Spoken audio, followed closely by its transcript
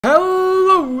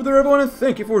Hello there everyone, and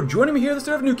thank you for joining me here at the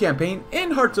start of a new campaign in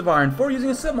Hearts of Iron 4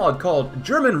 using a submod called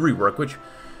German Rework, which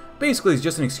basically is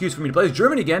just an excuse for me to play as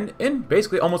Germany again in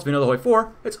basically almost vanilla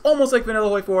Hoi4. It's almost like vanilla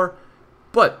Hoi4,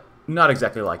 but not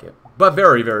exactly like it. But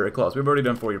very, very close. We've already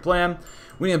done a 4-year plan.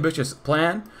 We need an ambitious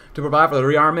plan to provide for the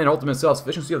rearmament and ultimate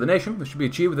self-sufficiency of the nation. This should be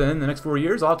achieved within the next 4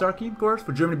 years. Autarky, of course.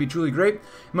 For Germany to be truly great,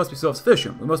 it must be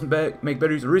self-sufficient. We must make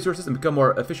better use of resources and become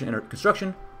more efficient in our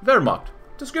construction. Wehrmacht.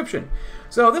 Description.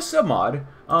 So this submod,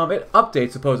 it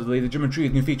updates supposedly the German tree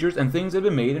with new features and things that have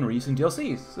been made in recent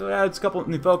DLCs. So it adds a couple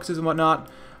new focuses and whatnot,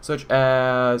 such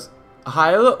as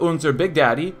Heil unser Big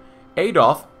Daddy,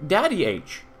 Adolf Daddy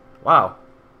H. Wow.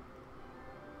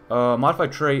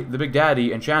 Modified trait, the Big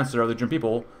Daddy and Chancellor of the German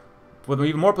people, with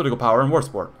even more political power and war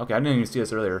support. Okay, I didn't even see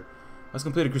this earlier. Let's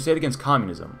complete a crusade against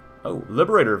communism. Oh,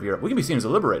 liberator of Europe. We can be seen as a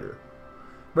liberator.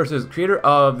 Versus creator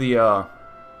of the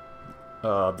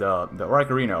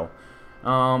Reicherino,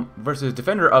 versus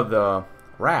defender of the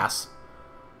Ras,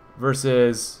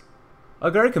 versus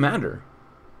a guard commander.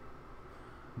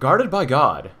 Guarded by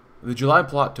God. The July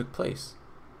plot took place.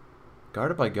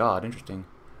 Guarded by God. Interesting.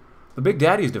 The Big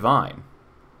Daddy is divine.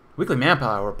 Weekly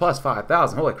manpower plus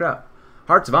 5,000. Holy crap.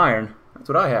 Hearts of Iron. That's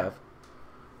what I have.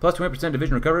 Plus 20%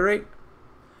 division recovery rate.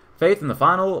 Faith in the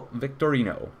final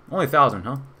Victorino. Only 1,000,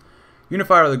 huh?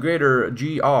 Unifier of the greater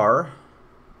GR.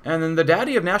 And then the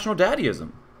daddy of national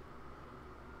daddyism.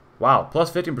 Wow,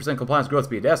 plus 15% compliance growth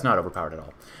speed. That's not overpowered at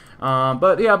all.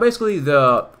 But yeah, basically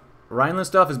the Rhineland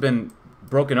stuff has been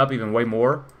broken up even way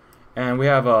more. And we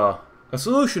have a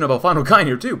solution of a final kind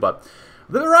here too. But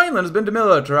the Rhineland has been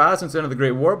demilitarized since the end of the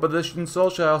Great War, but this soul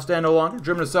shall stand no longer.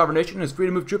 Germany is a sovereign nation and is free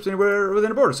to move troops anywhere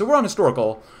within a border. So we're on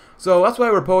historical. So that's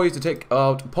why we're poised to take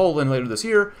out Poland later this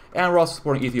year. And we're also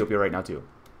supporting Ethiopia right now too.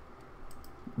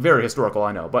 Very historical,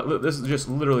 I know, but this is just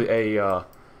literally a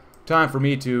time for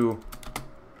me to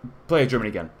play Germany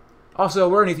again. Also,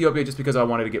 we're in Ethiopia just because I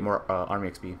wanted to get more army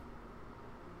XP.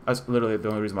 That's literally the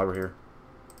only reason why we're here.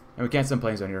 And we can't send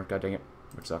planes down here, god dang it,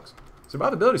 which sucks.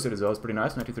 Survivability status, though, is pretty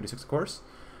nice, 1936, of course.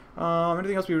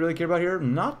 Anything else we really care about here?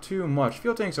 Not too much.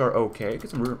 Fuel tanks are okay. Get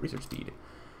some research speed.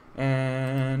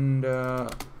 And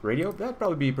radio, that'd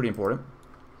probably be pretty important.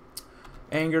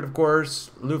 Angered, of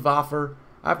course. Luftwaffe.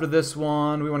 After this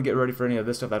one, we want to get ready for any of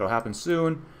this stuff that'll happen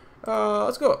soon.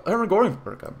 Let's go. Hermann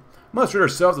Göring. Must rid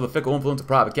ourselves of the fickle influence of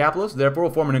private capitalists. Therefore,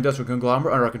 we'll form an industrial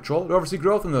conglomerate under our control to oversee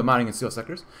growth in the mining and steel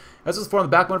sectors. As this will form the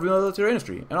backbone of the military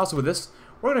industry. And also with this,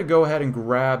 we're going to go ahead and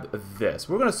grab this.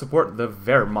 We're going to support the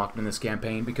Wehrmacht in this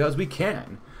campaign because we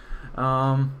can.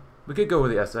 We could go with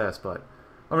the SS, but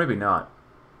or maybe not.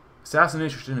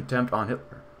 Assassination attempt on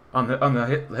Hitler, on the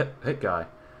hit guy,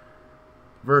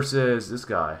 versus this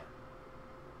guy.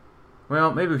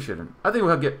 Well, maybe we shouldn't. I think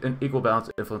we'll get an equal balance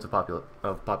of influence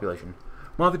of population.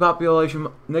 Monthly population,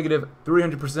 negative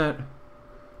 300%.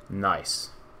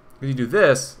 Nice. If you do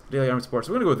this, daily army support.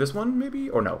 So we're going to go with this one, maybe?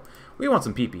 Or no. We want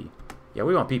some PP. Yeah,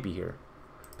 we want PP here.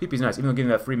 PP's nice. Even though getting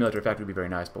that free military factory would be very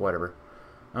nice, but whatever.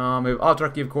 We have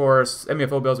autarky, of course.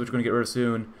 MEFO bills, which we're going to get rid of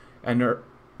soon. And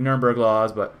Nuremberg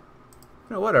laws, but,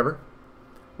 you know, whatever.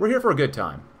 We're here for a good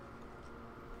time.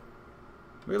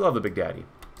 We love the Big Daddy.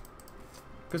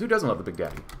 Because who doesn't love the Big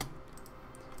Daddy?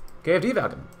 KFD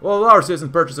Falcon. Well, allow our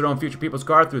citizens purchase their own future people's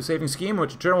cars through a saving scheme,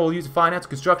 which in turn will use to finance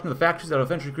construction of the factories that will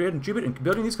eventually create and contribute in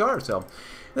building these cars. So, in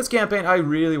this campaign, I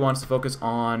really want us to focus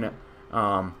on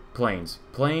planes.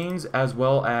 Planes as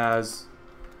well as,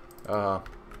 I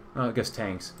guess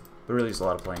tanks. But really just a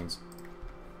lot of planes.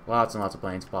 Lots and lots of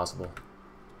planes possible.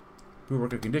 Poor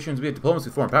worker conditions. We have diplomacy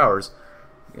with foreign powers.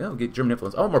 Yeah, we'll get German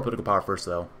influence. I want more political power first,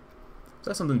 though.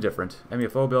 So that's something different.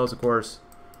 MEFO bills, of course.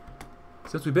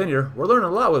 Since we've been here, we're learning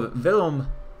a lot with Wilhelm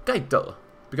Keitel.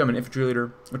 Become an infantry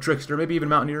leader, a trickster, maybe even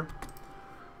mountaineer.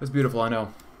 That's beautiful, I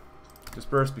know.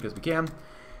 Disperse because we can.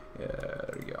 Yeah,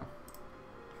 there you go.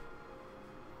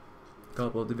 A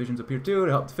couple of divisions up here too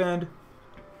to help defend.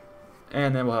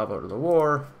 And then we'll have a little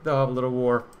war. They'll have a little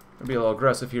war. We'll be a little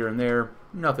aggressive here and there.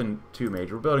 Nothing too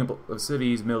major. We're building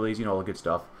cities, millies, you know, all the good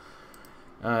stuff.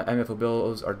 MFO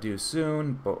bills are due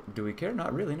soon, but do we care?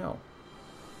 Not really, no.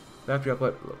 Factory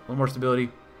output, a little more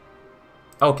stability.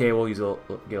 Okay, we'll get a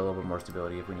little bit more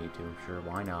stability if we need to. Sure,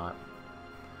 why not?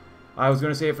 I was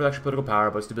going to say it for extra political power,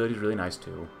 but stability is really nice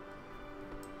too.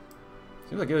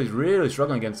 Seems like Italy's really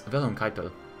struggling against Wilhelm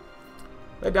Keitel.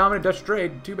 They dominate Dutch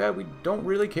trade. Too bad we don't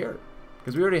really care.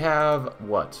 Because we already have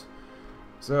what?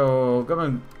 So,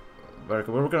 government, we're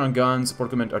working on guns, support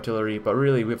equipment, artillery, but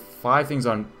really we have 5 things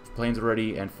on planes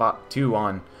already and 2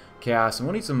 on CAS, and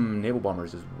we'll need some naval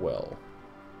bombers as well.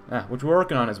 Which we're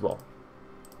working on as well.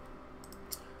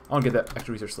 I want to get that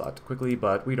extra research slot quickly,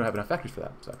 but we don't have enough factories for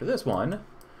that. So after this one,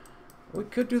 We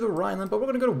could do the Rhineland, but we're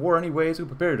going to go to war anyways. We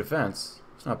prepare defense.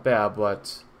 It's not bad,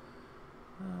 but...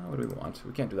 what do we want?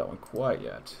 We can't do that one quite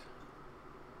yet.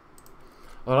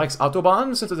 The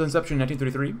Autobahn, since its inception in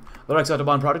 1933, the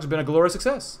Autobahn project has been a glorious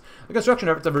success. The construction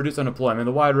efforts have reduced unemployment, and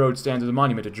the wide road stands as a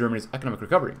monument to Germany's economic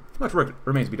recovery. Much work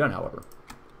remains to be done, however.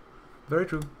 Very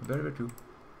true. Very, very true.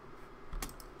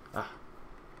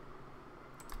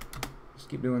 Just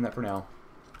keep doing that for now.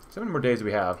 So many more days do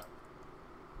we have?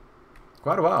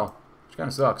 Quite a while. Which kind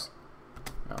of sucks.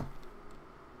 No.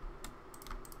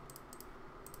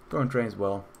 Going train as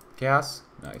well. Cass?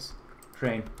 Nice.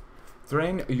 Train.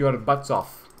 Train your butts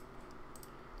off.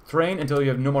 Train until you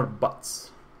have no more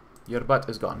butts. Your butt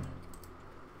is gone.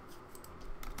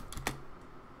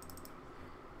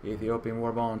 Ethiopian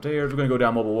War Volunteers. We're going to go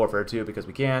down mobile warfare too because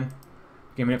we can.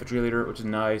 Became an infantry leader, which is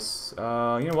nice. You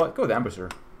know what? Go with Ambassador.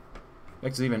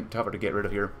 Makes it even tougher to get rid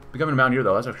of here. Becoming a Mountaineer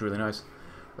though, that's actually really nice.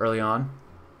 Early on.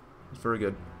 It's very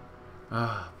good.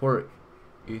 Poor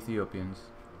Ethiopians.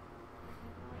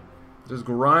 Just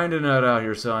grinding it out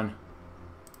here, son.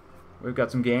 We've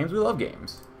got some games. We love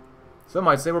games. Some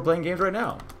might say we're playing games right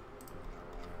now.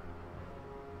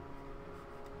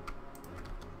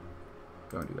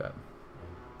 Go and do that.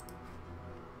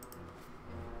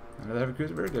 Another heavy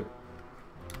cruiser, very good.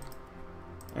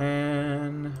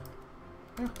 And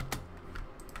yeah.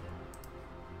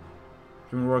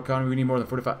 German war economy, we need more than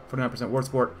 49% war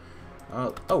support.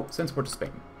 Oh, send support to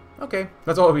Spain. Okay,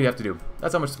 that's all we have to do.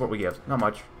 That's how much support we give. Not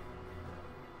much.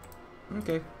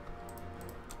 Okay.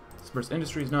 Dispersed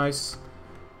industry is nice.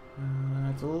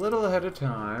 It's a little ahead of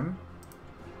time.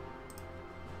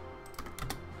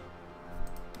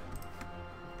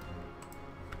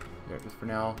 Yeah, just for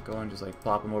now, go and just like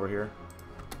plop them over here.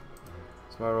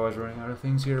 So we're always running out of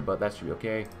things here, but that should be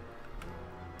okay.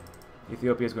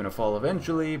 Ethiopia is going to fall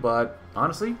eventually, but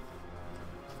honestly,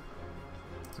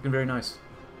 it's looking very nice.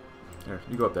 There,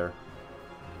 you go up there.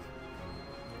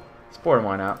 Support him,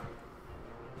 why not?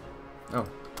 Oh.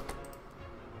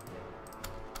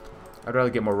 I'd rather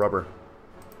get more rubber.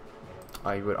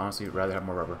 I would honestly rather have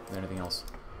more rubber than anything else.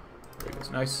 There he goes.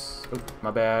 Nice. Oh,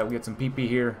 my bad. We get some PP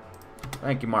here.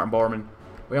 Thank you, Martin Bormann.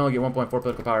 We only get 1.4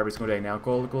 political power every single day now.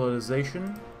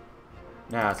 Colonization?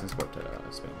 Nah, it's in support to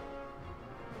Spain.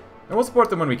 And we'll support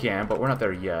them when we can, but we're not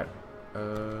there yet.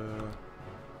 Oh,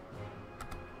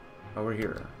 we're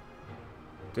here.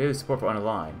 Daily support for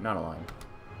unaligned, not aligned.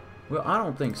 Well, I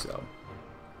don't think so.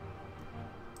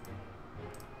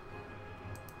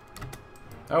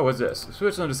 Oh, what's this?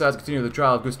 Switzerland decides to continue the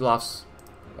trial of Gustav's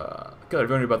killer. If you want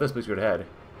to know about this, please go ahead.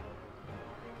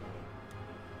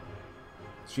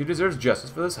 She deserves justice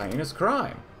for this heinous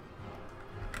crime.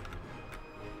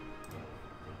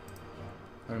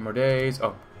 How many more days?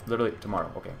 Oh, literally tomorrow.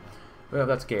 Okay. Well, if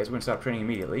that's the case, we're going to stop training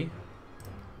immediately.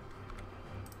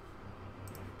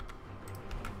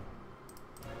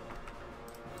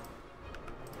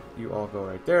 You all go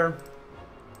right there.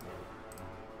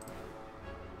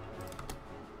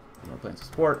 More planes to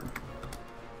support.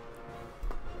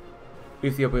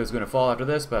 Ethiopia is going to fall after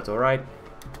this, but that's alright.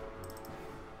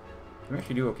 Can we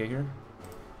actually do okay here?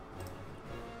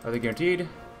 Are they guaranteed?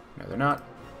 No, they're not.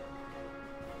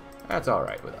 That's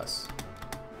alright with us.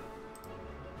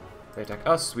 They attack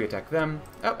us, we attack them.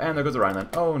 Oh, and there goes the Rhineland.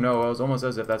 Oh no, it was almost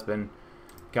as if that's been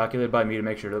calculated by me to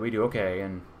make sure that we do okay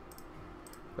and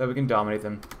that we can dominate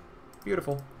them.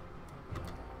 Beautiful.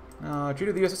 Treaty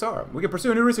with the USSR. We can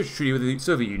pursue a new research treaty with the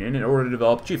Soviet Union in order to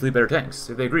develop chiefly better tanks,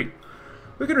 if they agree.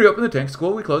 We can reopen the tank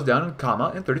school we closed down in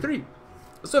Kama in 33.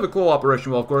 The Soviet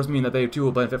cooperation will, of course, mean that they too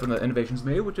will benefit from the innovations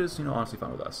made, which is, you know, honestly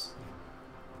fine with us.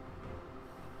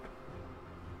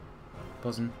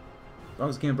 Buzzing. As long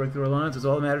as they can't break through our lines, that's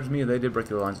all that matters to me. They did break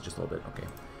through the lines just a little bit. Okay.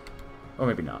 Or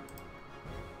maybe not.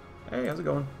 Hey, how's it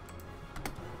going?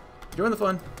 Join the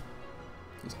fun.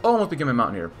 He's almost becoming a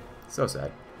mountaineer. So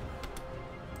sad.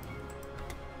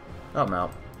 Oh, I'm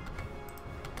out.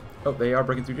 Oh, they are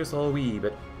breaking through just a little wee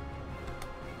bit.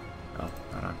 Oh,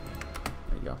 hold on.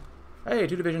 There you go. Hey,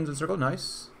 2 divisions encircled.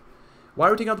 Nice. Why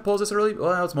are we taking out the Poles this early?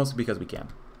 Well, it's mostly because we can.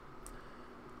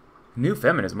 New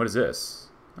feminism. What is this?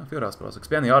 Oh, field hospitals.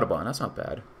 Expand the Autobahn. That's not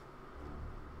bad.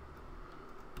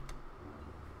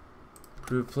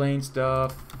 Improve plane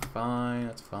stuff. Fine.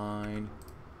 That's fine.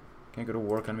 Can't go to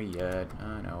war economy yet.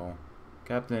 I know.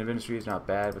 Captain of Industry is not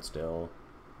bad, but still.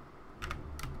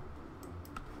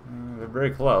 They're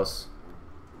very close.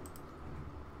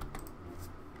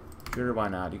 Sure, why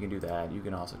not? You can do that. You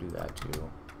can also do that, too.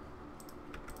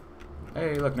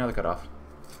 Hey, look, now they're cut off.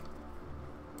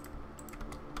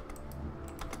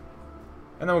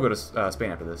 And then we'll go to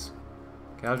Spain after this.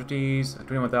 Casualties,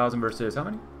 21,000 versus how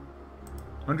many?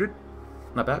 100?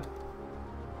 Not bad.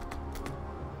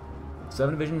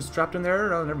 7 divisions trapped in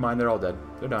there. Oh, never mind. They're all dead.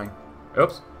 They're dying.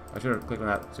 Oops. I should have clicked on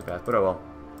that too fast, but oh well.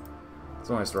 It's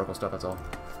only historical stuff, that's all.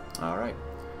 Alright.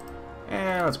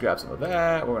 And let's grab some of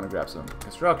that. We're going to grab some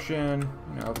construction.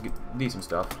 You know, get decent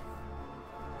stuff.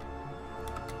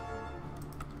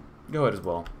 Go ahead as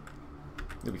well.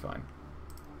 You'll be fine.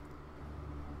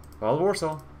 Follow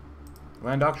Warsaw.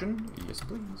 Land auction? Yes,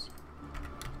 please.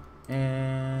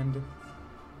 And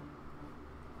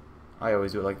I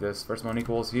always do it like this. First one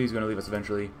equals. He's going to leave us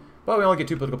eventually. But we only get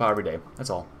 2 political power every day. That's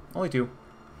all. Only 2.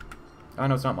 I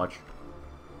know it's not much.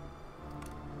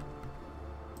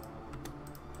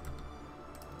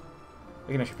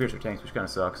 They can actually pierce their tanks, which kind of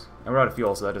sucks. And we're out of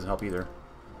fuel, so that doesn't help either.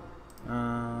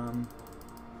 There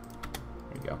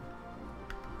you go.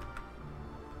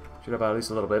 Should have at least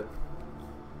a little bit.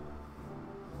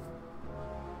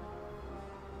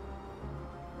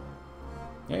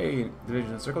 Hey,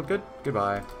 division encircled. Good.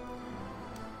 Goodbye.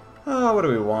 Oh, what do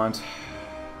we want?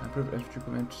 Improved infantry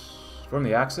equipment from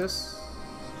the Axis.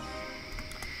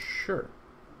 Sure.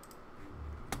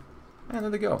 And there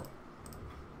they go.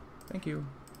 Thank you.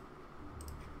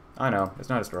 I know, it's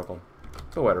not historical.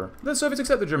 But whatever. The Soviets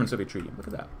accept the German-Soviet treaty. Look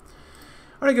at that.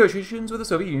 Our negotiations with the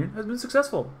Soviet Union has been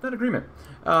successful. That agreement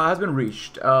has been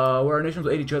reached, where our nations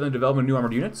will aid each other in the development of new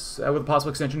armored units, with a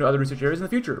possible extension to other research areas in the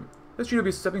future. This treaty will be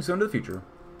a stepping stone to the future.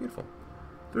 Beautiful.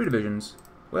 3 divisions.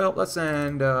 Well, let's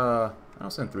send, I'll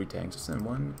send 3 tanks. Let's send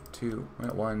 1, 2,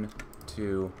 1,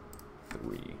 2,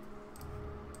 3.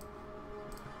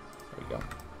 There you go.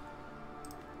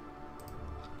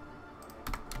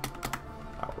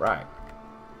 Alright.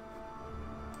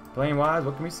 Plane-wise,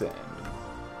 what can we send?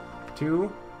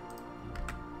 2.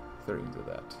 30 of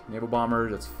that. Naval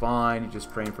bombers, that's fine. You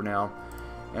just train for now.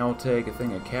 And I'll take a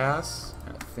thing of Cass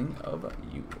and a thing of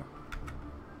you.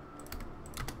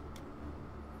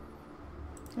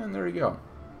 And there you go.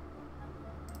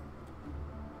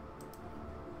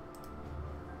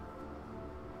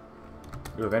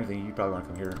 Ooh, if anything, you probably want to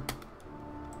come here.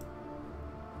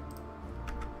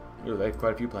 Ooh, they have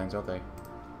quite a few planes, don't they?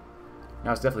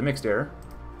 Now it's definitely mixed error.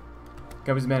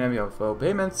 Companies demand MFO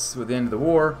payments with the end of the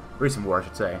war. Recent war, I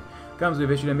should say. Companies have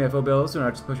issued MFO bills, so they're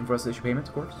not just pushing for us to issue payments,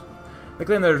 of course. They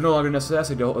claim there's no longer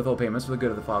necessity to withhold payments for the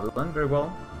good of the fatherland. Very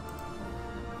well.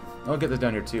 I'll get this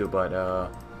down here too, but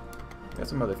got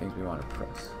some other things we want to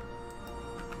press.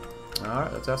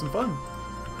 Alright, let's have some fun.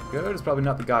 Good, it's probably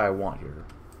not the guy I want here.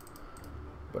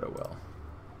 But oh well.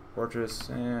 Fortress,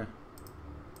 You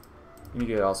need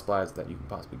to get all supplies that you can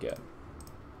possibly get.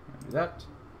 Do that.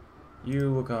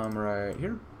 You will come right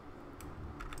here.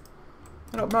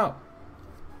 And help them out.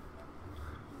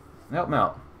 Help them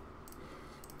out.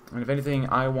 And if anything,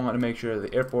 I want to make sure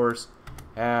the Air Force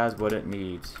has what it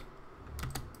needs.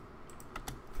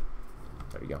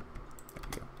 There you go. There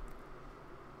you go.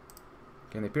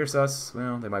 Can they pierce us?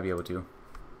 Well, they might be able to.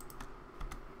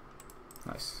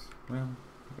 Nice. Well,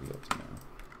 they'll be able to now.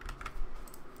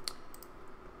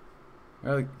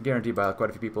 Well, guaranteed by quite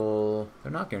a few people.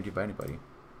 They're not guaranteed by anybody.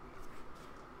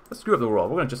 Let's screw up the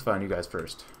world. We're going to just find you guys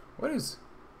first. What is...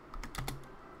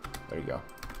 There you go.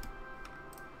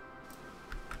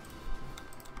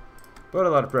 Put a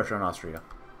lot of pressure on Austria.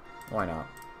 Why not?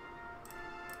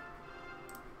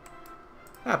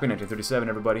 Happy 1937,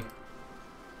 everybody.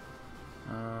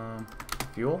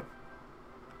 Fuel?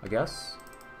 I guess.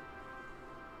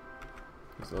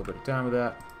 Just a little bit of time with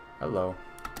that. Hello.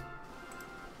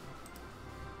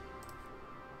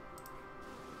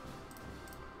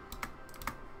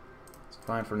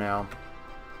 Fine for now.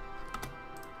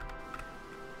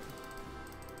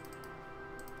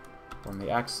 On the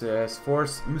Axis,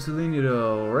 force Mussolini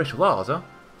to racial laws, huh?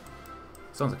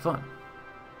 Sounds like fun.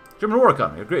 German war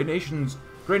economy. Great nations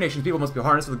people must be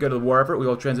harnessed for the good of the war effort. We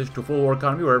will transition to a full war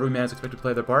economy where every man is expected to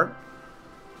play their part.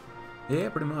 Yeah,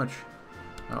 pretty much.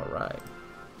 Alright.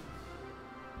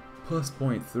 Plus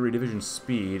 0.3 division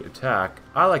speed, attack.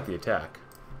 I like the attack.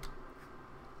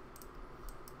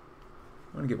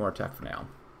 I'm going to get more attack for now.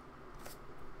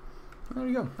 There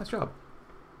you go. Nice job.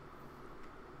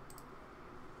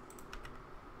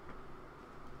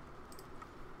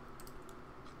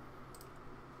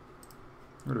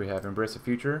 What do we have? Embrace the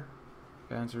future?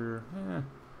 Panzer.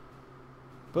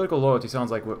 Political loyalty sounds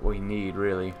like what we need,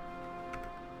 really.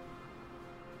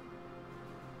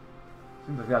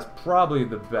 Seems like that's probably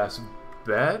the best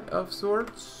bet of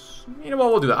sorts. You know what?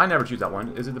 We'll do that. I never choose that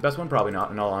one. Is it the best one? Probably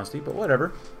not, in all honesty, but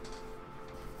whatever.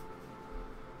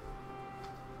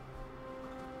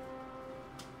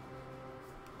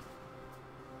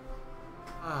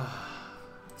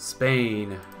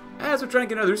 Spain. As we're trying to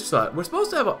get another research slot. We're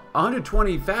supposed to have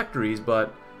 120 factories,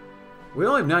 but We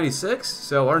only have 96,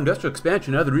 so our industrial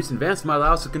expansion and other recent advances might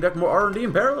allow us to conduct more R&D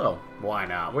in parallel. Why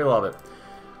not? We love it.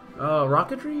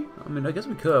 Rocketry? I mean, I guess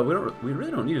we could. We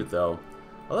really don't need it, though.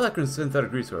 I like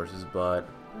synthetic resources, but...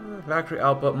 factory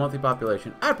output, monthly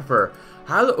population. I prefer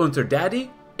Hallo unser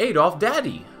Daddy, Adolf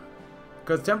Daddy.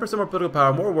 Because 10% more political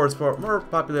power, more awards for more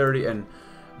popularity, and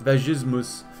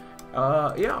vagismus.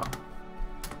 Yeah.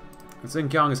 And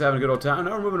Xinjiang is having a good old time.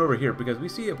 Now we're moving over here because we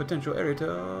see a potential area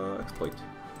to exploit.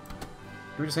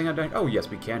 Can we just hang out down here? Oh, yes,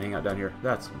 we can hang out down here.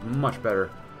 That's much better.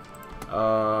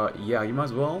 Yeah, you might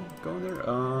as well go in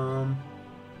there.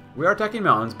 We are attacking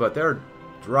mountains, but they're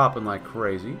dropping like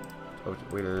crazy. Oh,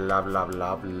 we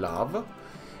love.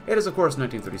 It is, of course,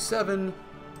 1937.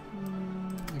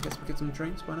 I guess we get some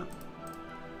trains. Why not?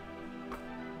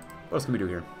 What else can we do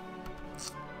here?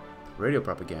 Radio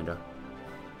propaganda.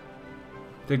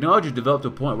 Technology developed to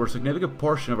a point where a significant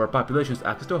portion of our population has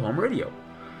access to a home radio.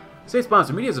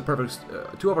 State-sponsored media is a perfect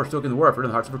two-hour stoke in the war effort in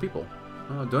the hearts of our people.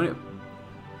 Donate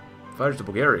fighters to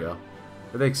Bulgaria.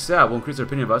 If they accept, we'll increase their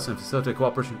opinion of us and facilitate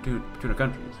cooperation between our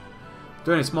countries.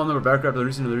 Donate a small number of aircraft to the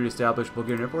recently re-established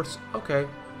Bulgarian Air Force? Okay.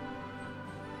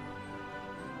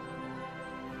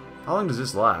 How long does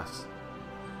this last?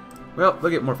 Well,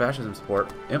 they'll get more fascism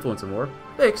support, influence and more.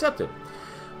 They accept it.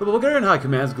 The Bulgarian High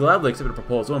Command has gladly accepted a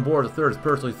proposal, and Boris III has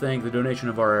personally thanked the donation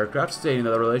of our aircraft, stating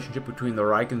that the relationship between the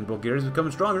Reich and Bulgaria is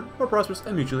becoming stronger, more prosperous,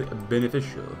 and mutually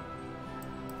beneficial.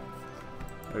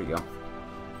 There you go.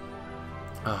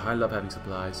 Oh, I love having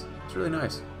supplies. It's really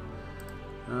nice.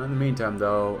 In the meantime,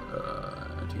 though,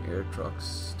 anti-air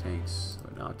trucks, tanks,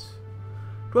 whatnot.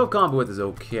 12 combat width is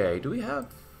okay. Do we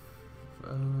have...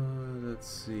 let's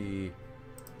see...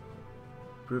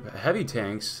 Heavy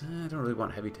tanks. I don't really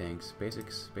want heavy tanks.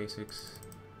 Basics.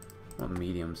 I want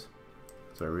mediums.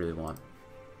 That's what I really want.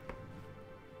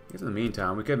 I guess in the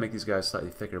meantime, we could make these guys slightly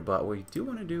thicker, but we do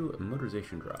want to do a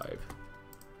motorization drive.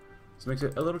 This makes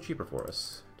it a little cheaper for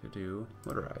us to do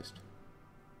motorized.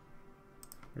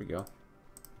 There you go.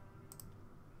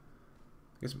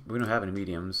 I guess we don't have any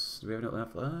mediums. Do we have enough?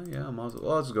 Yeah, well,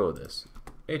 let's go with this.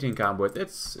 18 combat width.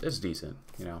 It's decent,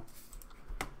 you know.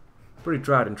 Pretty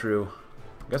tried and true.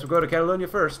 Guess we'll go to Catalonia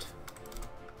first.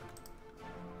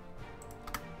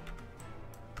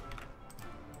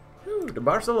 Ooh, to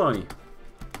Barcelona.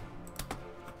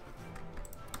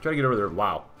 Try to get over there.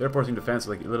 Wow. They're forcing defense,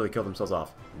 like, literally kill themselves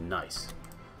off. Nice.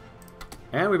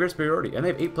 And we have air superiority. And they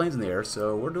have 8 planes in the air,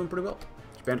 so we're doing pretty well.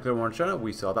 Japan declared war on China.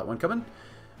 We saw that one coming.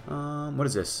 What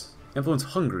is this? Influence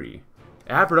Hungary.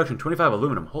 Add production 25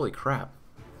 aluminum. Holy crap.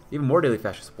 Even more daily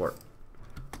fascist support.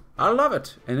 I love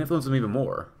it. And influence them even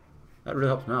more. That really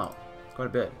helps them out. Quite a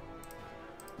bit.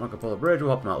 Marco Polo Bridge will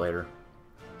help them out later.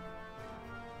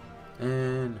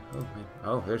 And, oh man.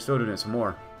 Oh, they're still doing it some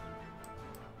more.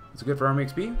 Is it good for Army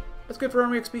XP? That's good for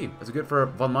Army XP. Is it good for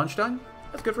von Manstein?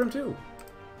 That's good for him too.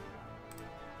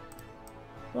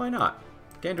 Why not?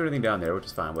 Can't do anything down there, which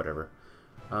is fine, whatever.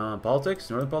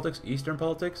 Politics, northern politics, eastern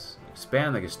politics.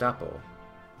 Expand the Gestapo.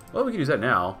 Well, we can use that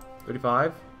now.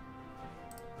 35?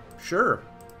 Sure.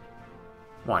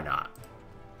 Why not?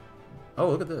 Oh,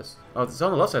 look at this. Oh, it's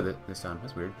on the left side this time.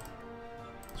 That's weird.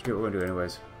 Screw it, we're going to do it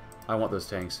anyways. I want those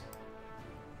tanks.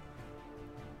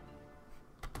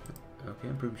 Okay,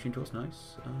 improved machine tools,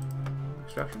 nice.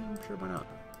 Extraction? Sure, why not?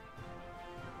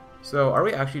 So, are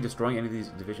we actually destroying any of these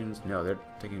divisions? No, they're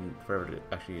taking forever to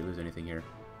actually lose anything here.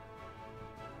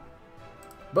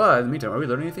 But, in the meantime, are we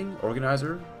learning anything?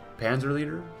 Organizer? Panzer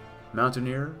Leader?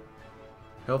 Mountaineer?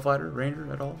 Hellfighter?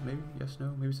 Ranger at all? Maybe? Yes,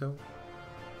 no? Maybe so?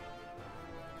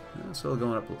 Still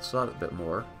going up a bit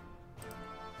more.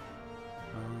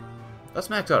 Let's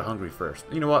max out Hungary first.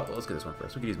 You know what? Let's get this one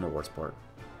first. We could use more war support.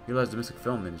 Utilize domestic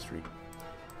film industry.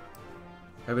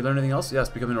 Have we learned anything else? Yes,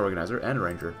 become an organizer and a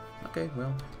ranger. Okay,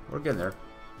 well, we're getting there.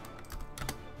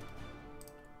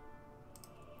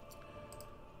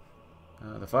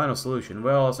 The final solution.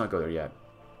 Well, let's not go there yet.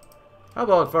 How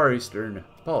about Far Eastern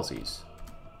policies?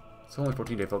 It's only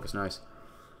 14-day focus. Nice.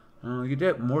 You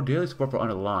get more daily support for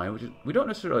under the line, which we don't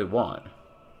necessarily want.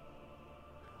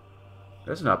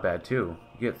 That's not bad too.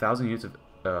 You get 1,000 units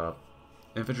of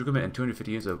infantry equipment and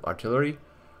 250 units of artillery.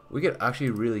 We could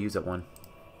actually really use that one.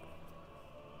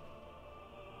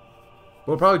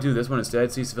 We'll probably do this one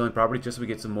instead. See civilian property, just so we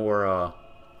get some more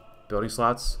building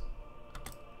slots,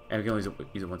 and we can only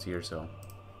use it once a year. So,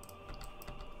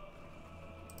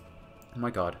 oh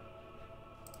my god.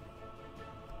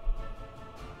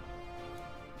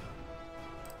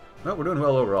 Well, we're doing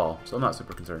well overall, so I'm not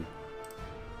super concerned.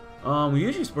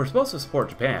 We're supposed to support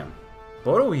Japan,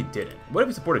 but what if we didn't? What if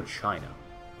we supported China?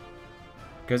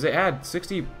 Because they add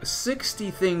 60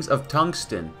 things of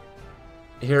tungsten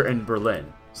here in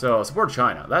Berlin. So, support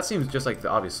China. That seems just like the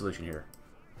obvious solution here.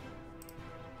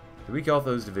 Did we kill off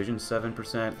those divisions? 7%,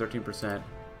 13%.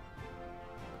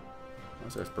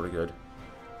 That's pretty good.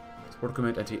 Support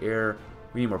equipment, anti-air.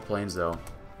 We need more planes, though.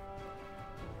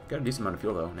 Got a decent amount of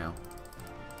fuel, though, now.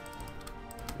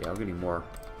 Yeah, we're getting more.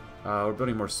 We're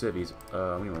building more civies. We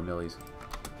need more millies.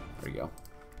 There you go.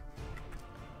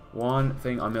 One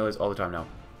thing on millies all the time now.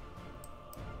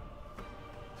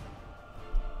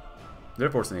 They're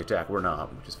forcing the attack. We're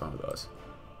not, which is fine with us.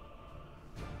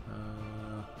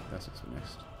 That's just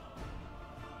next.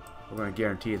 We're going to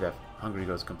guarantee that Hungary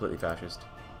goes completely fascist.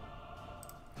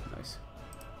 Nice.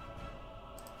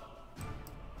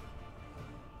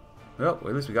 Well,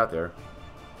 at least we got there.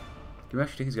 Can we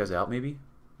actually take these guys out, maybe?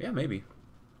 Yeah, maybe.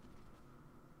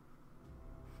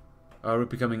 We're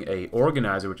becoming a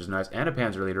organizer, which is nice, and a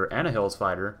panzer leader, and a hills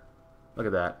fighter. Look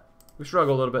at that. We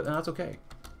struggle a little bit, and that's okay.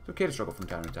 It's okay to struggle from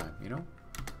time to time, you know?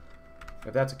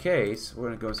 If that's the case, we're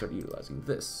going to go and start utilizing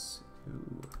this.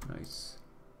 Ooh, nice.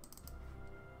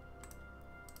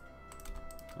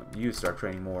 You start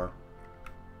training more.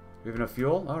 We have enough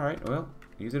fuel? Alright, well,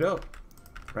 use it up.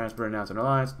 Transfer announced an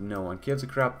alliance. No one gives a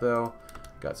crap, though.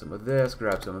 Got some of this.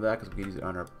 Grab some of that, because we can use it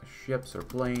on our ships or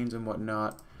planes and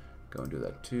whatnot. Go and do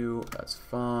that, too. That's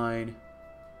fine.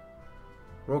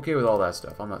 We're okay with all that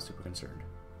stuff. I'm not super concerned.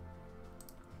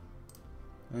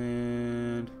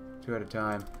 And 2 at a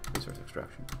time. Resource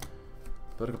extraction.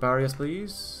 Political power, yes,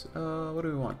 please. What do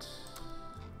we want?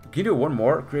 Can you do one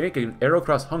more? Create an arrow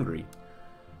across Hungary.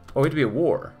 Oh, we have to be at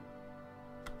war.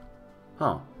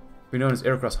 Huh. We're known as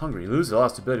arrow across Hungary. Lose a lot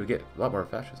of stability. We get a lot more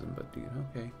fascism, but dude,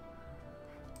 okay.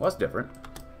 Well, that's different.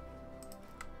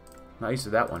 Not used to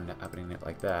that one happening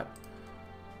like that.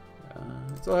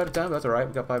 It's all ahead of time, but that's alright.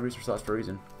 We got 5 research slots for a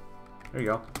reason. There you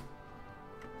go.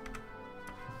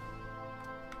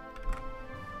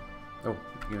 Oh,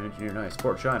 human engineer, nice.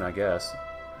 Support China, I guess.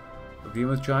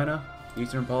 Agreement with China?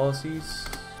 Eastern policies?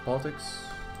 Politics?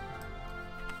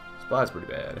 Spy's pretty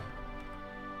bad.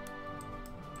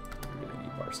 We really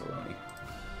need Barcelona.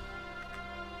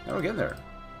 Now we're getting there.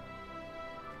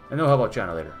 And they'll help out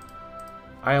China later.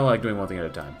 I only like doing one thing at a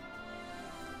time.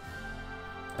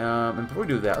 And before we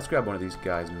do that, let's grab one of these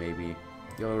guys, maybe.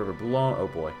 Yellow River blown. Oh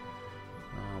boy.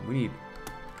 We need.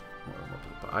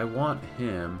 I want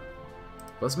him.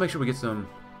 Let's make sure we get some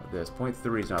of this.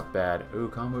 0.3 is not bad. Ooh,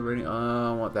 combo rating.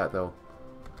 I want that though.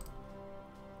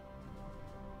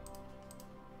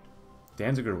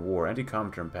 Danziger War,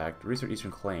 Anti-Comintern Pact, Research Eastern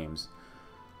Claims,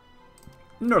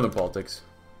 Northern Politics.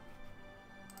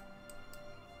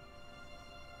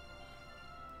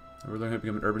 We're learning how to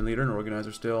become an urban leader and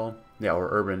organizer still. Yeah, we're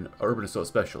urban. Urban is still a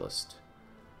specialist.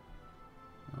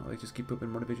 They just keep pooping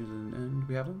more divisions, and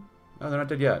we have them. Oh, they're not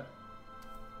dead yet.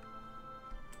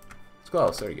 It's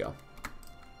close. There you go.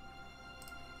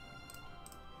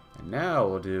 And now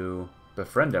we'll do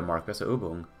befriend Denmark. That's a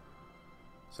Ubung.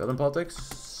 Southern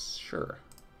politics. Sure.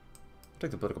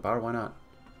 Take the political power. Why not?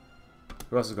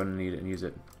 Who else is going to need it and use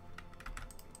it?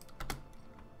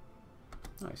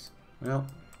 Nice. Well.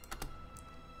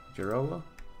 Girola?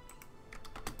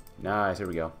 Nice, here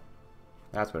we go.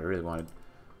 That's what I really wanted.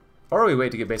 Or we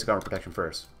wait to get basic armor protection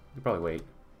first. We probably wait.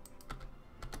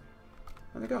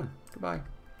 Where are they going? Goodbye.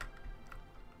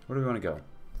 Where do we want to go?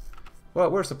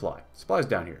 Well, where's supply? Supply's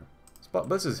down here. But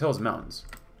this is hills and mountains.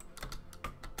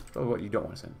 Probably what you don't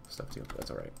want to send stuff to, but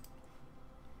that's alright.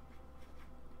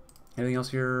 Anything else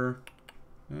here?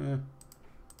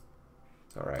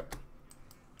 It's alright.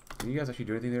 Can you guys actually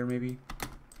do anything there, maybe?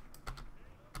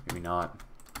 Maybe not.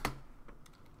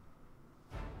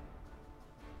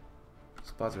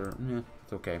 Spots are,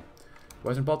 it's okay.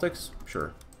 Western politics?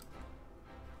 Sure.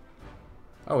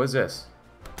 Oh, what's this?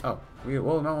 Oh, we might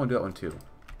want to do that one too.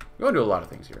 We want to do a lot of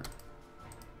things here.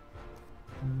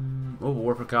 Mobile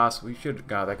warfare costs. We should have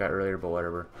got that guy earlier, but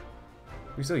whatever.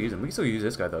 We still use him. We can still use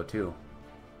this guy though too.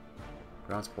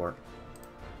 Ground support.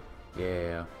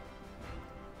 Yeah.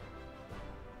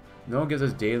 No one gives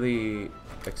us daily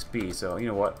XP, so you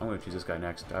know what? I'm going to choose this guy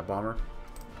next. Dive bomber.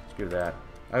 Screw that.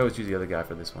 I always choose the other guy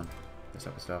for this one. This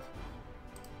type of stuff.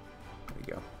 There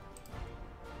you go.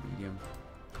 Medium.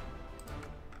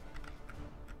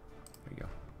 There you go.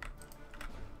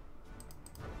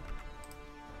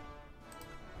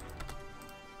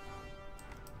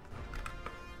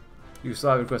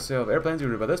 Yugoslavia request sale of airplanes. You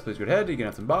can read about this. Please go ahead. You can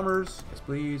have some bombers. Yes,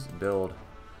 please. Build.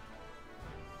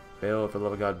 Build, for the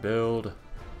love of God, build.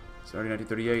 It's already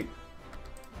 1938.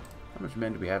 How much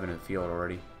men do we have in the field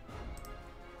already?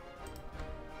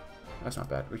 That's not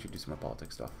bad. We should do some more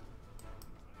politics stuff.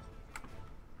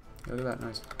 Yeah, look at that.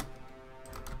 Nice.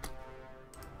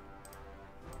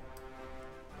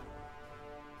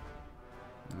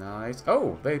 Nice.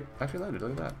 Oh, they actually landed.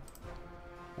 Look at that.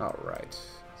 Alright.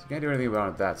 So can't do anything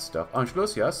about that stuff.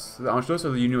 Anschluss, yes. The Anschluss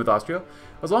of the Union with Austria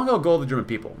was long held goal of the German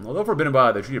people, although forbidden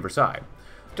by the Treaty of Versailles.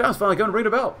 The time is finally coming to ring it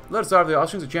about. Let us offer the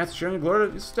Austrians a chance of sharing the glory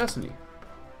of its destiny.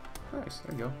 Nice.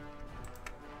 There you go.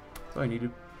 That's all I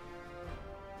needed.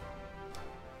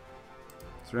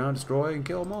 Surround, destroy, and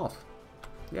kill them off.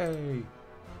 Yay.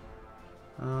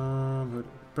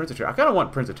 Prince of Terror. I kind of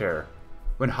want Prince of Terror.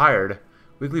 When hired,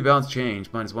 weekly balance change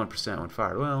minus 1% when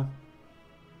fired. Well,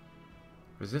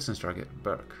 resistance target.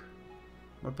 Burke.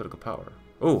 More political power.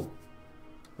 Oh,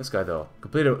 this guy though.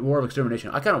 Completed war of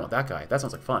extermination. I kind of want that guy. That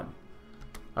sounds like fun.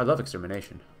 I love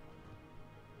extermination.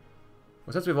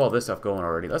 Well, since we have all this stuff going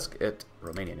already, let's get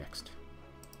Romania next.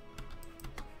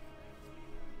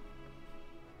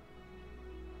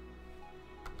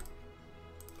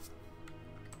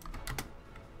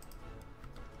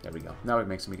 There we go. Now we can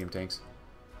make some medium tanks.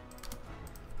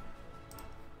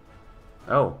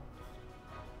 Oh.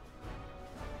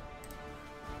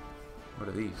 What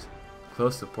are these?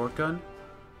 Close support gun?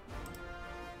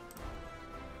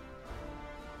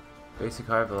 Basic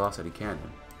high velocity cannon.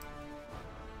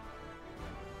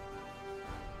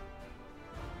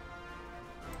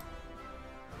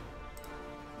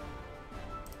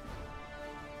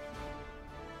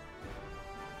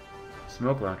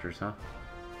 Smoke launchers, huh?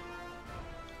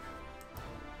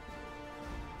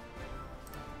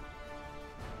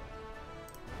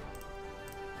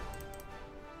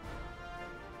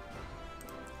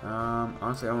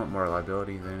 Honestly, I want more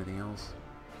reliability than anything else.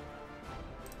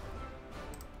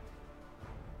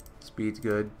 Speed's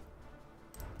good.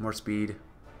 More speed.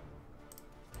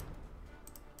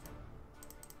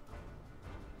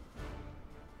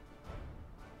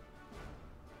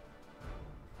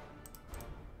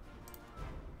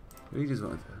 What do you just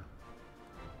went with that?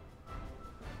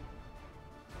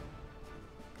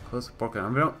 Close support gun. I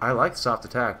mean, I like soft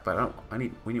attack, but I don't.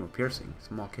 We need more piercing.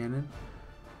 Small cannon.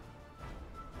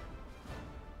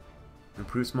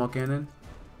 Improved small cannon.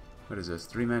 What is this?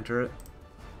 3-man turret.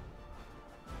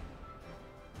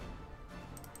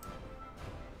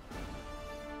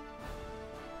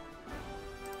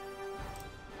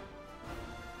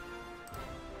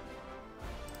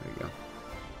 There you go.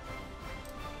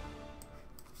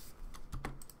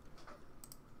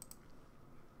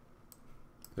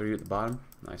 There you at the bottom.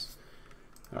 Nice.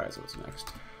 Alright, so what's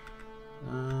next?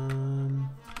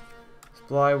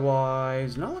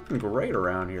 Supply-wise, not looking great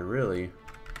around here, really.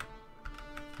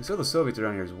 We saw the Soviets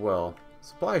around here as well.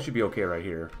 Supply should be okay right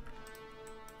here.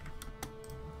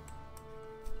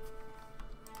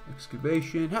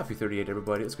 Excavation. Happy 38,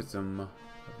 everybody. Let's get some of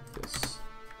this.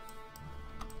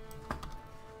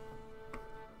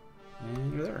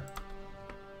 And you're there.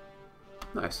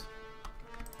 Nice.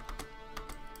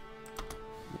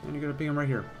 And you're gonna ping them right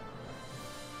here.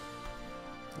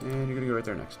 And you're gonna go right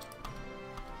there next.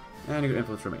 And you're gonna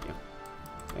influence Romania.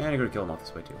 And you're gonna kill them off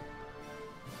this way too.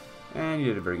 And you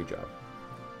did a very good job.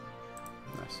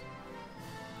 Nice.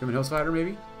 German Hills Fighter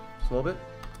maybe? Just a little bit.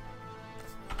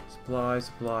 Supplies,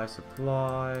 supplies,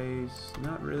 supplies.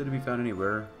 Not really to be found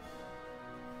anywhere.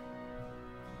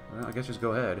 Well, I guess just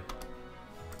go ahead.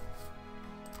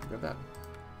 Grab that.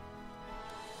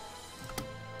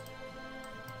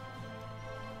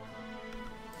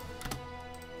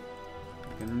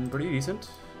 Looking pretty decent.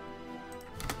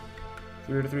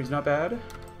 3 to 3 is not bad.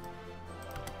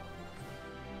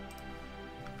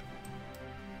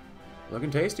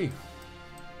 Looking tasty.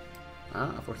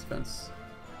 Ah, force defense.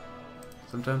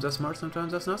 Sometimes that's smart,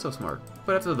 sometimes that's not so smart.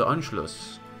 But after the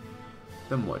Anschluss,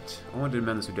 then what? I want to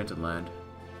demand the Sudetenland.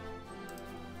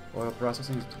 Oil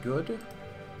processing is good.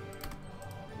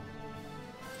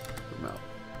 Put them out.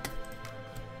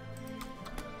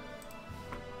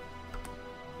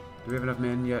 Do we have enough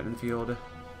men yet in the field?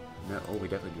 No, oh, we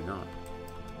definitely do not.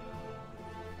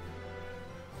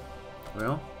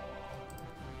 Well,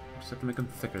 just have to make them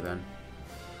thicker then.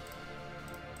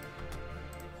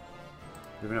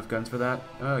 Do we have enough guns for that?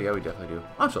 Oh yeah, we definitely do.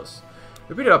 Anschluss.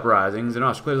 Repeated uprisings in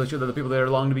Austria clearly show that the people there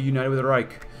long to be united with the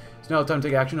Reich. It's now time to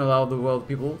take action and allow the will of the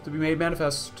people to be made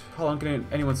manifest. How long can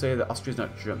anyone say that Austria is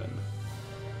not German?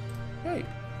 Hey.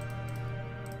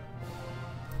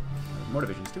 More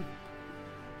divisions too.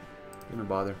 Don't even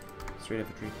bother. Straight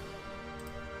infantry.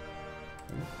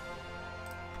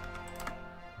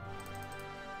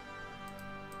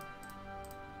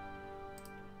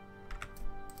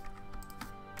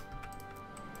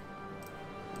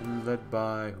 And led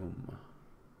by whom?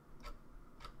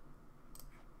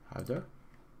 Howder?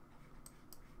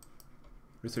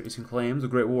 Research Eastern claims the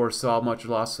Great War saw much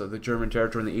loss of the German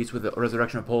territory in the east with the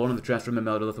resurrection of Poland and the transfer of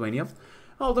Memel to Lithuania.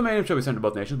 Ultimatum shall be sent to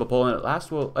both nations, but Poland at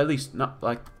last will at least not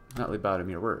leave out in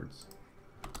mere words.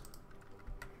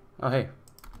 Oh, hey.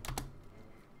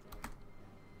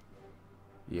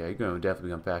 Yeah, you're going to definitely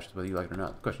become fascist, whether you like it or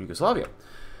not. Question Yugoslavia.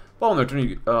 Following the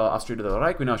return of Austria to the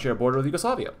Reich, we now share a border with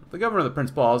Yugoslavia. The government of the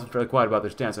Prince Paul has been fairly quiet about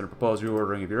their stance on a proposed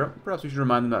reordering of Europe. Perhaps we should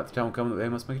remind them that the time will come that they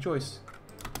must make a choice.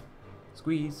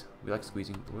 Squeeze. We like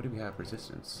squeezing. What do we have?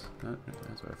 Resistance.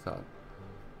 That's what I thought.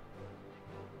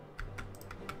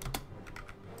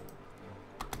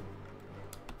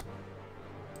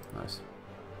 Nice.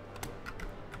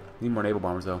 Need more naval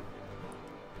bombers, though.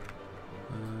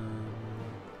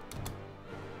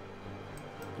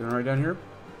 Doing right down here?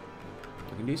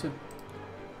 Looking decent.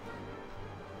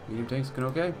 Medium tanks looking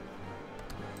okay.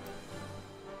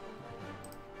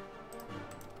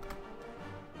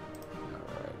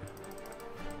 Alright.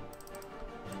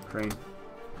 Train.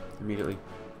 Immediately.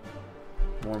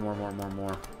 More.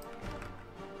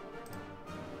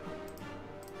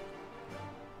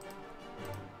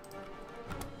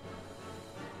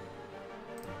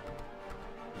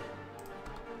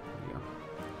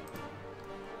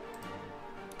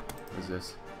 What is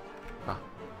this? Ah.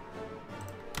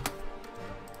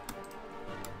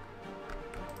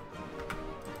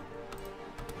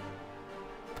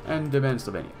 And demand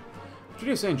Slovenia.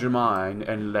 Treaty of Saint Germain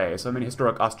and Ley saw many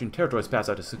historic Austrian territories pass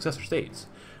out to successor states.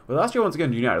 With Austria once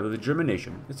again united with the German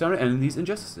nation, it's time to end these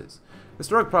injustices. The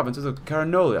historic provinces of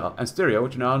Caranolia and Styria,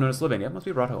 which are now known as Slovenia, must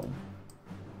be brought home.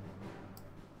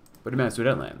 But demands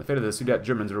Sudetenland. The fate of the Sudet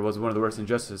Germans was one of the worst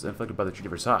injustices inflicted by the Treaty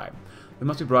of Versailles. They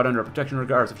must be brought under protection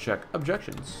regardless of Czech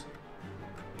objections.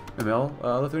 Memel,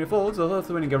 Lithuania folds. The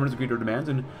Lithuanian government has agreed to our demands,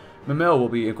 and Memel will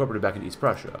be incorporated back into East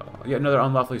Prussia. Yet another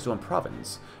unlawfully stolen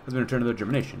province has been returned to the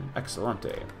German nation.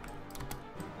 Excellente.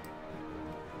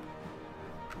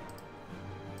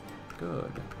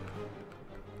 Good.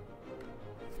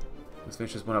 Let's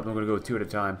finish this one up. I'm going to go 2 at a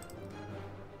time.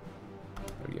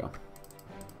 There we go.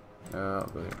 I'll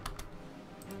go there.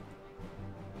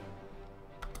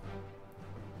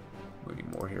 We need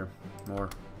more here. More.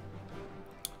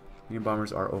 Medium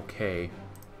bombers are okay.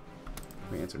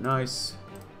 Maintenance are nice.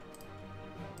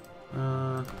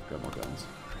 Grab more guns.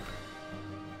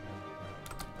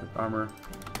 Good armor.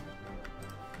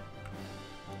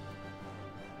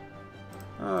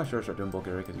 Sure, start doing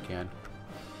Bulgaria because you can.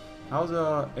 How's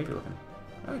Asia looking?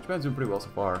 Japan's doing pretty well so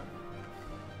far.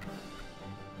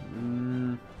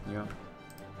 Yeah.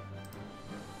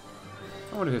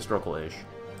 I want a historical-ish.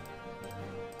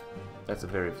 That's a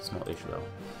very small issue, though.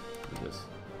 Look at this.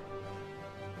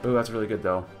 Ooh, that's really good,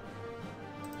 though.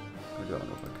 We'll do that one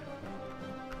real quick.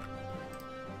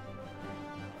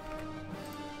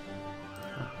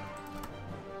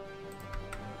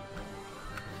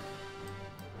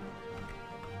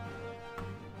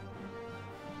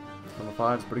 Level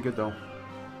 5 is pretty good, though.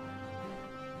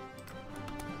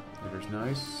 There's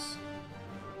nice.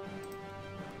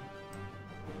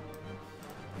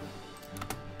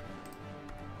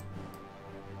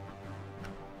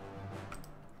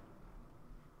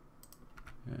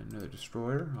 And another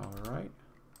destroyer, alright.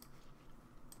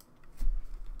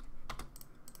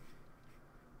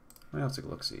 Well, let's take a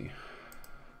look-see.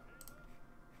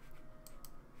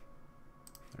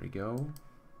 There you go.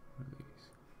 What are these?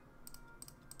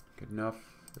 Good enough.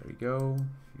 There you go.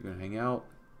 You're gonna hang out.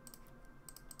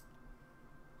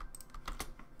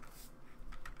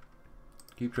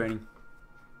 Keep training.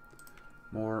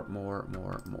 More.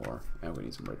 And we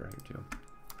need some radar here too.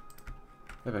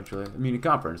 Eventually. The Munich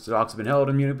Conference. The talks have been held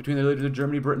in Munich between the leaders of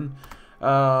Germany, Britain,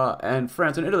 and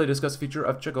France and Italy to discuss the future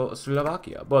of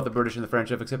Czechoslovakia. Both the British and the French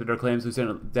have accepted our claims to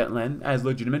Sudetenland as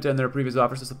legitimate, and their previous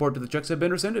offers of support to the Czechs have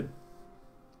been rescinded.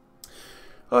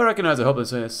 I recognize the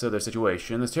hopelessness of their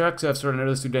situation. The Czechs have surrendered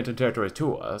the Sudeten territories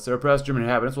to us. Their oppressed German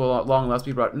inhabitants will at long last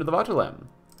be brought into the Vaterland.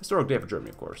 Historic day for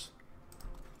Germany, of course.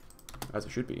 As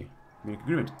it should be. Munich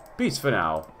Agreement. Peace for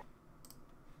now.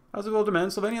 How's it will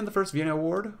demand Slovenia and the First Vienna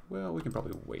Award? Well, we can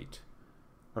probably wait.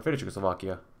 Our fate of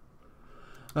Czechoslovakia.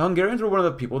 The Hungarians were one of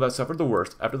the people that suffered the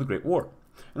worst after the Great War.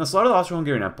 In the slaughter of the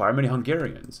Austro-Hungarian Empire, many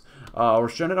Hungarians were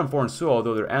stranded on foreign soil,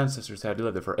 though their ancestors had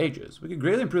lived there for ages. We could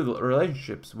greatly improve the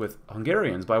relationships with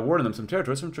Hungarians by awarding them some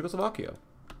territories from Czechoslovakia.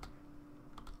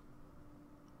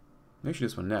 Maybe we should do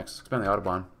this one next. Expand the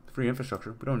Autobahn. Free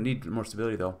infrastructure. We don't need more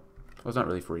stability, though. Well, it's not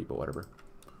really free, but whatever.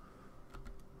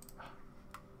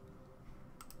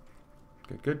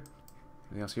 Good.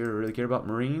 Anything else here to really care about?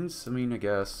 Marines? I mean, I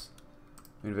guess.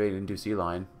 Invade into sea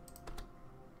line.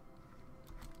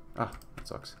 Ah, that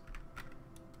sucks.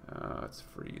 It's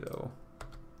free, though.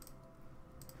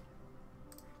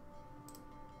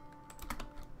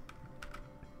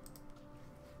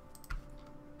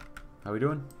 How we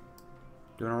doing?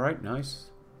 Doing alright, nice.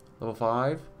 Level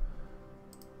 5.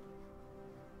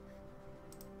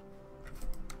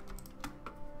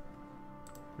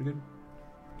 Pretty good.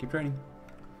 Keep training.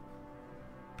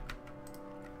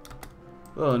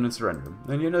 Well, and then surrender.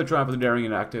 Then another triumph of the daring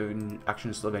and active in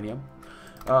action in Slovenia.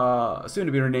 Soon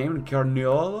to be renamed,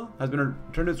 Carniola has been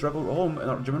returned to its rebel home in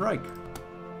the German Reich.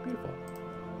 Beautiful.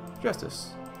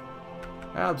 Justice.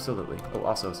 Absolutely. Oh,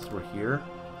 also, since we're here,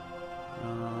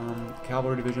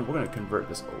 cavalry division, we're going to convert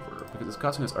this over because it's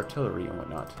costing us artillery and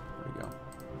whatnot. There we go.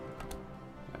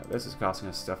 This is costing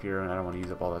us stuff here, and I don't want to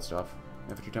use up all that stuff.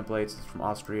 Infantry templates from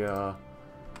Austria.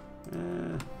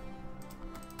 Eh.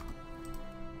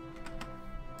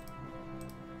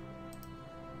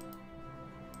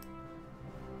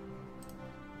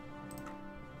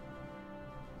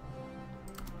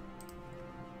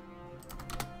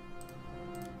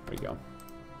 There you go.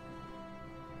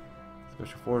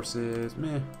 Special forces,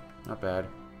 meh, not bad.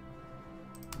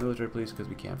 Military police, because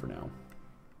we can for now.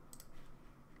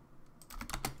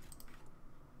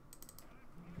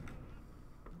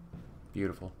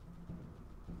 Beautiful.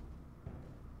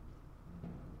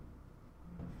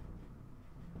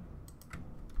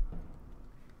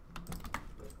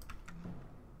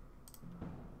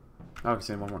 Oh, I can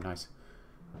send one more, nice.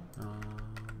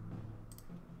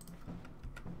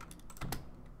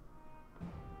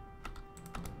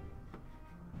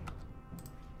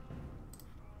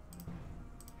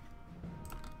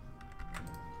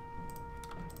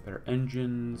 Better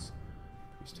engines.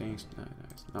 Nice.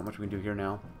 Not much we can do here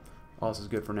now. All this is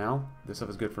good for now. This stuff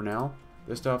is good for now.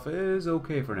 This stuff is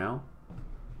okay for now.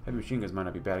 Heavy machine guns might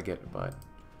not be bad to get, but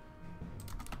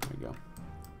there you go.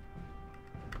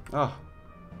 Ah,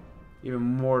 even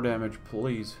more damage,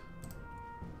 please.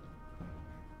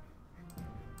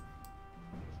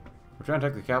 We're trying to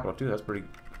attack the capital too. That's pretty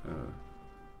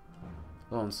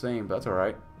a little insane, but that's all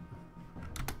right.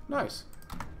 Nice.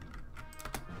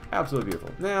 Absolutely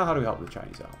beautiful. Now, how do we help the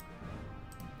Chinese out?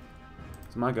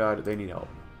 So, my God, they need help.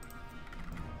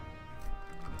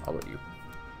 How about you?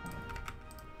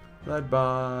 Led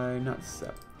by, not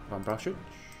Sepp, Von Brauchitsch.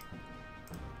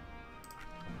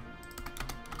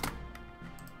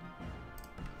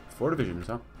 Four divisions,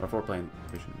 huh? Or 4 plane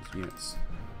divisions, units.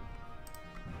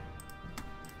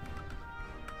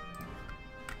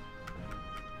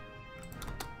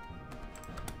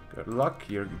 Good luck.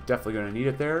 You're definitely going to need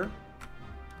it there.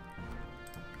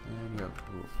 And you have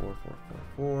 4, 4,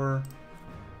 4, 4.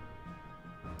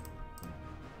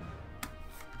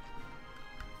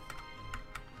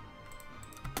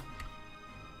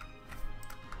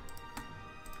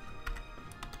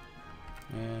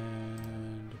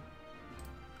 And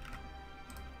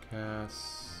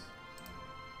Cass.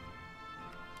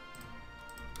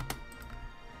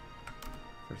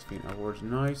 First feet outwards,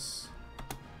 nice.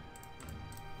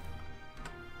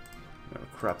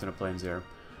 Crap ton of planes there.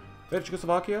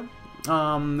 Czechoslovakia.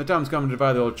 The time's come to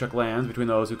divide the old Czech lands between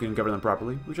those who can govern them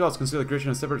properly. We should also consider the creation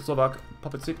of a separate Slovak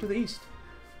puppet state to the east.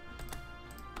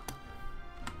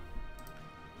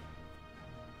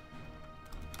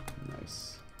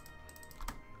 Nice.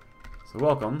 So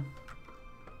welcome.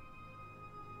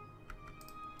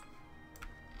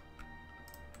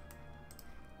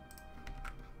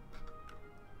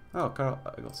 Oh, Carl,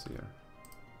 I'll see here.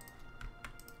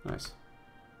 Nice.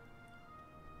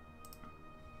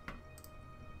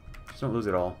 Just don't lose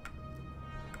it all.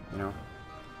 You know?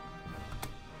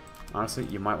 Honestly,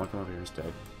 you might want to come over here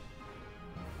instead.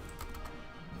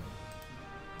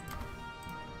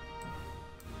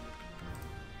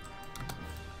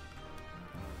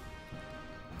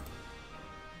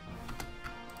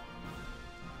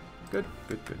 Good,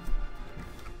 good, good.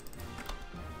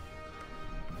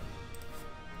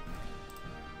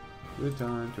 Two at a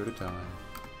time, two at a time.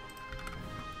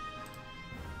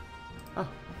 Ah.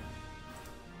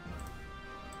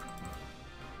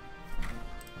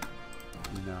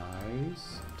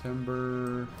 Nice.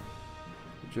 Timber,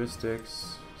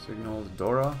 logistics, signals,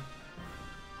 Dora.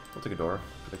 We'll take a Dora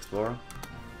for the Explorer.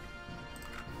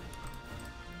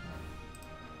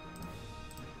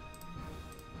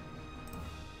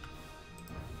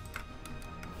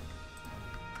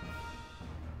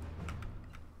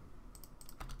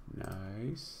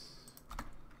 Nice.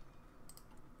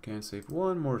 Can save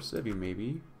one more civvy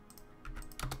maybe.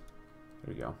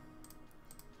 There you go.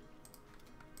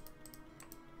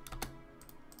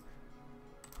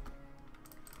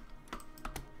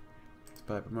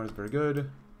 Spy promoter is very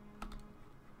good.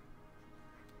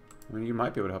 I mean, you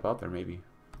might be able to help out there maybe.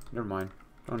 Never mind.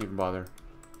 Don't even bother.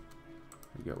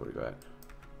 There you go. Where do you go at?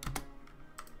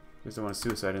 Guess I want a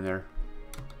suicide in there.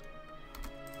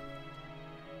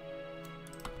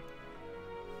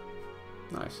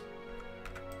 Nice.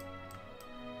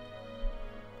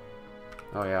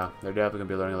 Oh yeah, they're definitely gonna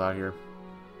be learning a lot here.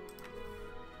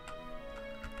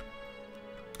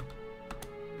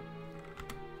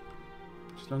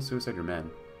 Just don't suicide your men.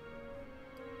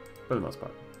 For the most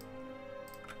part.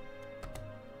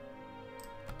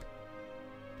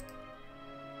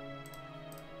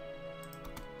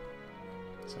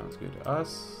 Sounds good to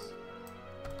us.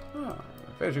 Ah,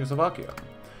 failed Czechoslovakia.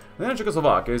 Then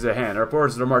Czechoslovakia is at hand. Our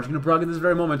forces are marching to Prague at this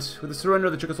very moment. With the surrender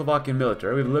of the Czechoslovakian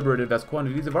military, we've liberated vast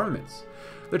quantities of armaments.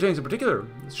 Their tanks in particular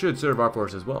should serve our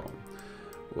forces well.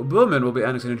 Böhmen will be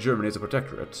annexing Germany as a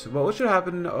protectorate. Well, what should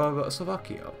happen of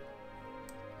Slovakia?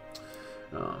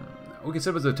 We can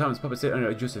set up as a Thomas puppet state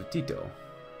under Joseph Tito.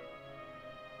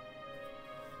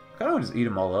 I kind of want to just eat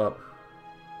them all up.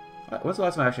 When's the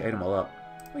last time I actually ate them all up?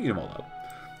 I'll eat them all up.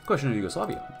 Question of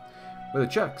Yugoslavia. Where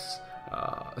the Czechs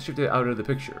shifted out of the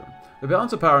picture. The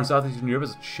balance of power in Southeastern Europe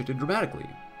has shifted dramatically.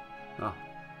 Oh.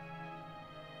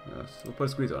 Yes, we'll put a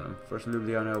squeeze on him. First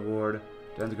Ljubljana Award,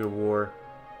 Danziger War.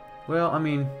 Well, I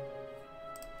mean,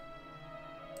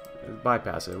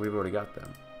 bypass it. We've already got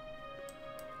them.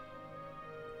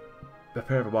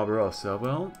 Prepare for Barbarossa.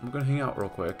 Well, we're going to hang out real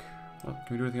quick. Well,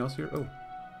 can we do anything else here? Oh.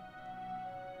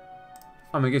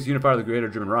 I mean, I guess unify the Greater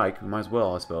German Reich. We might as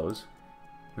well, I suppose.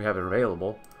 We have it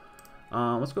available.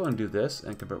 Let's go and do this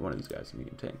and convert one of these guys to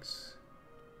medium tanks.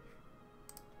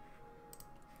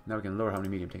 Now we can lower how many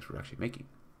medium tanks we're actually making.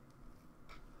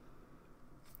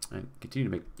 And continue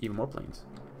to make even more planes.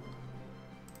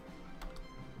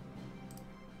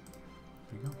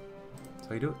 There you go. That's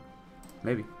how you do it.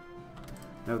 Maybe.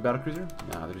 Another battlecruiser?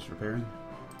 Nah, they're just repairing.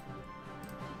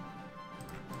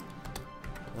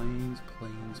 Planes,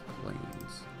 planes,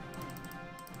 planes.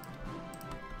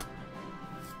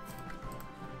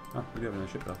 Oh, we do have another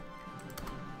ship though.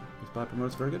 This spot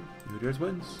promotes very good. Who dares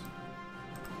wins.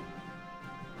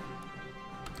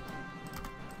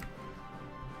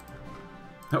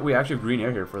 Oh, we actually have green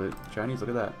air here for the Chinese. Look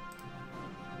at that.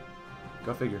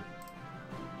 Go figure.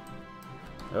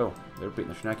 Oh, they're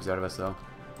beating the schnackers out of us though.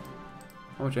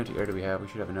 How much anti-air do we have? We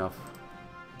should have enough.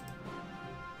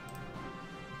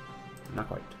 Not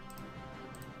quite.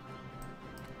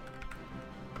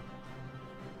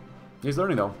 He's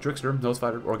learning though. Trickster, nose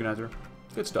fighter, organizer.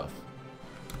 Good stuff.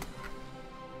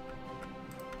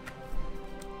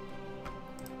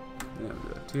 Yeah, we'll do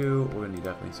that too. We're gonna need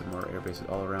definitely some more air bases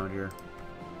all around here.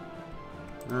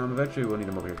 Eventually we'll need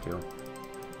them over here too.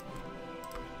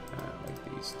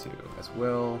 Like these two as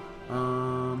well.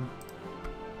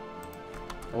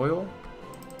 Oil.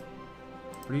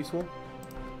 Pretty useful.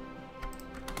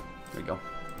 There you go.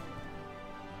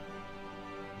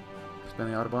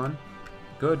 Expand the Autobahn.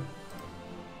 Good.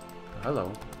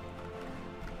 Hello.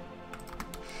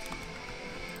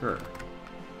 Sure.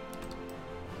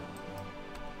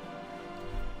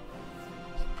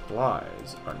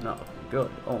 Supplies are not looking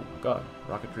good. Oh my god.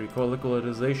 Rocketry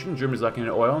co-liquidization. Germany's lacking in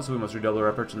oil, so we must redouble our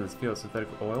efforts in this field of synthetic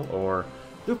oil or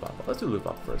Luftwaffe. Let's do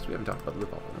Luftwaffe first. We haven't talked about the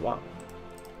Luftwaffe in a while.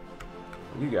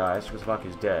 You guys, Czechoslovakia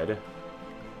is dead.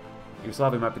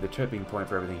 Yugoslavia might be the tipping point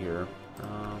for everything here.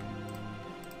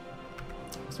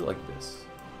 Let's do it like this.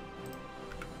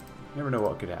 You never know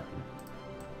what could happen.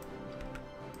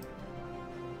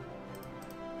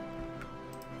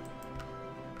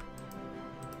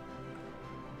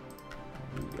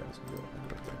 You guys can go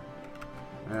right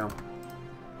there. Well,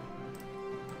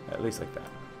 at least like that.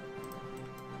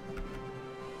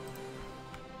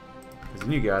 Because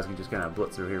then you guys can just kind of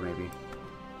blitz through here, maybe.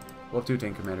 We'll have 2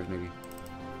 tank commanders, maybe.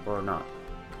 Or not.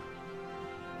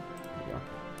 There you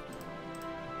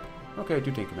go. Okay,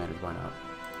 2 tank commanders, why not?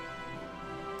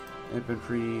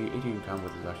 Infantry, 18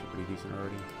 combat is actually pretty decent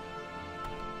already.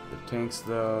 The tanks,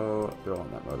 though, they're all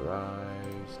not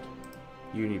motorized.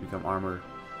 You need to become armored.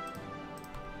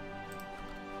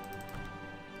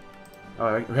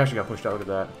 Oh, we actually got pushed out, look at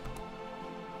that.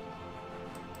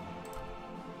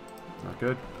 Not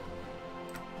good.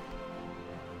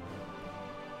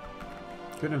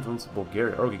 Could influence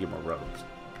Bulgaria, or we could get more roads.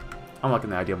 I'm liking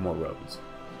the idea of more roads.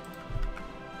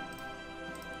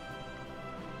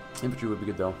 Infantry would be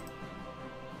good though.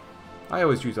 I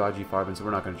always choose IG Farben, so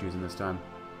we're not going to choose him this time.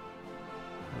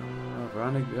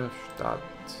 Stadt.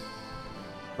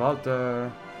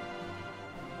 Walter.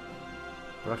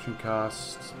 Production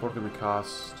cost. Support equipment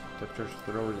cost. Temperature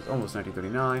the road is almost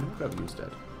 1939. We'll grab you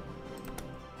instead.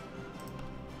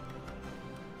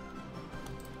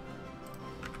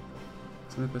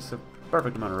 So this is a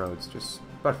perfect amount of roads. Just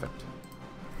perfect.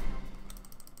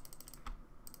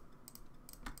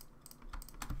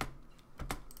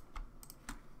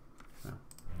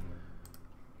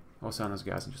 We'll sound those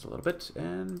guys in just a little bit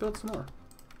and build some more.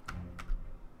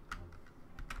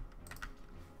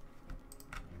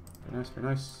 Very nice, very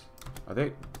nice. Are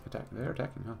they attacking? They're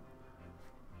attacking, huh?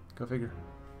 Go figure.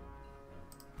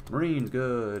 Marines,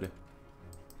 good.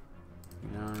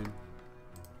 9.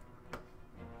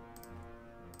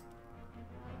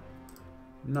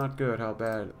 Not good how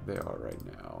bad they are right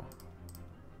now.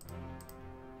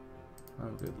 Oh,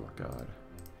 good luck, God.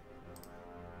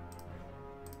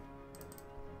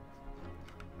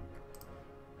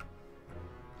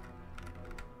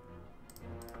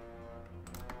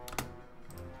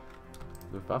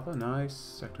 Luftwaffe, nice.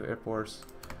 Sector Air Force.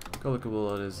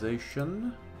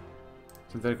 Colocalization.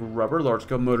 Synthetic rubber.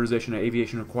 Large-scale motorization and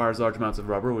aviation requires large amounts of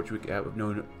rubber, which we have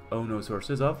no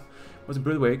sources of. What's a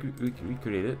brilliant way we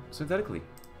create it synthetically?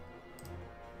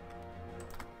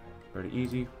 Pretty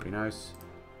easy, pretty nice.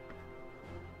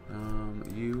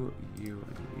 You. We're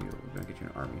gonna get you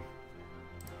an army.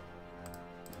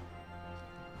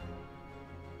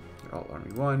 You're all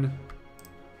Army 1. There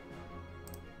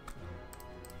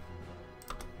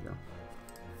you go.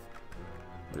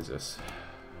 What is this?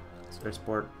 It's air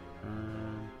sport.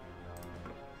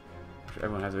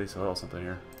 Everyone has at least a little something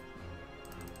here.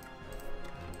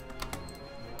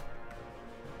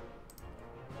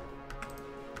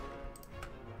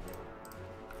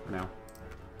 For now.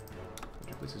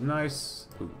 This is nice.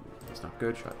 Ooh, that's not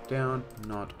good. Shot down.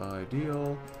 Not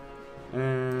ideal.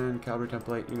 And cavalry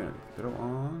template. You're gonna throw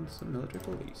on some military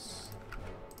police.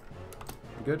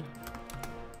 You good?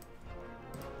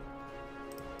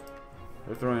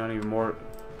 They're throwing on even more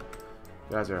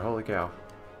guys there. Holy cow.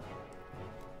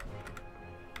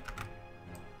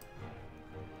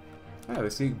 Yeah, they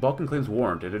see Balkan claims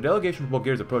warranted. A delegation from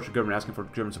Bulgaria's approached the government asking for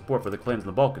German support for the claims in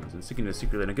the Balkans and seeking to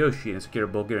secretly negotiate and secure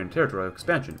Bulgarian territorial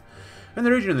expansion in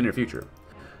the region in the near future,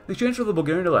 in exchange for the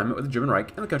Bulgarian alignment with the German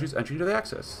Reich and the country's entry to the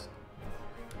Axis.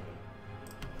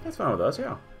 That's fine with us,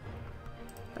 yeah.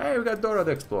 Hey, we got Dora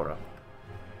the Explorer.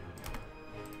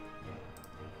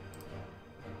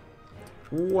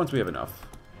 Once we have enough.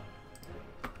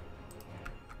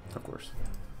 Of course.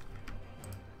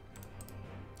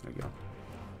 There you go.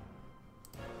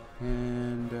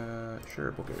 And,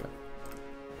 sure, Bulgaria.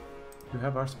 You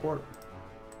have our support.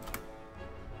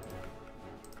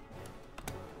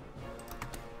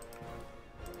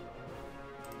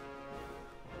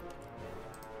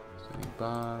 Standing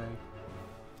by.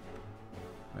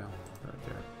 Well, right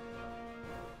there.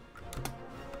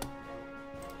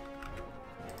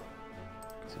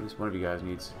 So at least one of you guys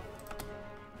needs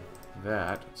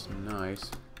that. It's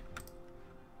nice.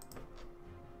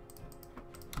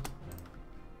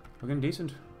 Looking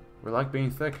decent. We like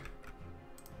being thick.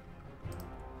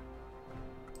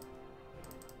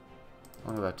 How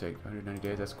long will that take? 190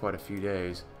 days? That's quite a few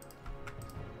days.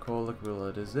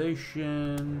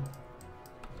 Colocalization.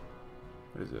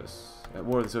 What is this? At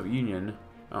war with the Soviet Union.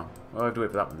 Oh, well, I have to wait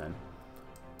for that one then.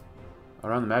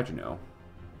 Around the Maginot. Look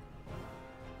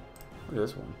at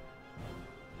this one.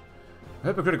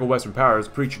 Hypocritical Western powers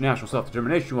preach national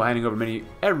self-determination while handing over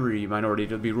every minority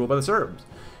to be ruled by the Serbs.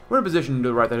 We're in a position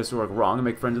to right that historic wrong and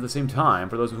make friends at the same time.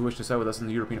 For those who wish to side with us in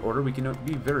the European order, we can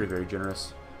be very, very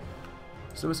generous.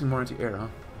 Still missing more anti-air, huh?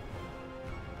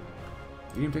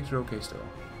 Medium tanks are okay still.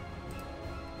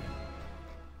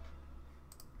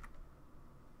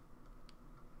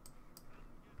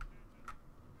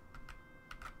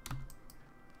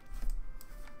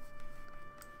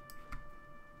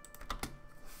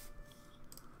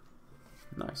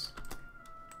 Nice.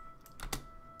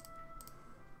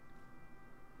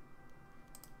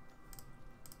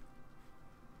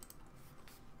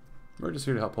 We're just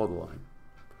here to help hold the line.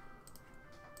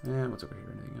 And what's over here?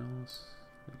 Anything else?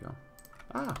 There you go.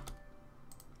 Ah!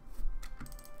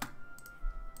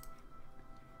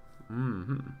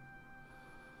 Mm-hmm.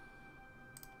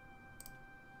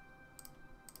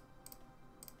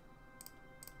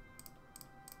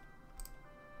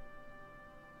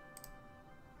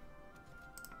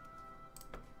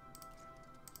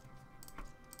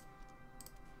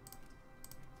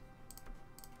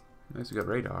 Nice, we got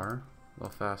radar. A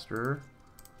little faster.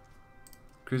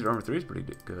 Cruiser armor 3 is pretty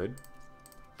good.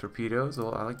 Torpedoes.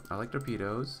 Well, I like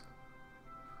torpedoes.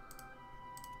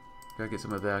 Gotta get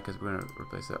some of that because we're gonna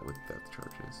replace that with depth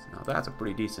charges. Now that's a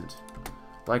pretty decent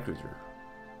light cruiser.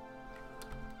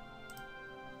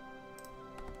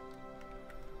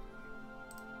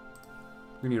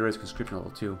 We need to raise conscription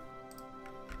level 2.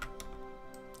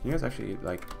 You guys actually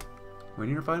like win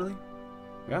here finally?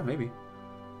 Yeah, maybe.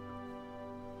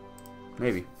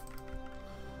 Maybe.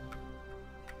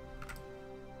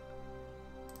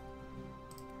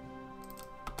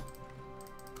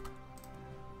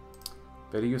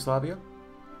 Beta Yugoslavia?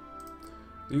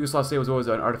 The Yugoslav state was always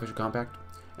an artificial compact,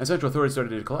 and central authority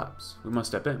started to collapse. We must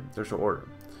step in. There's no order.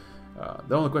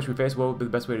 The only question we face, what would be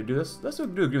the best way to do this? Let's do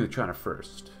agree with China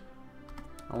first.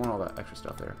 I want all that extra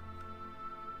stuff there.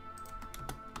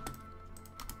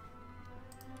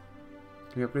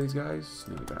 Can we upgrade these guys?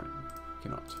 No, we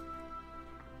cannot.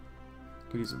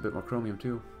 Could use a bit more chromium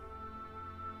too.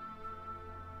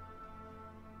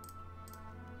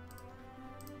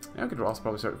 Yeah, I could also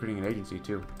probably start creating an agency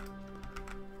too.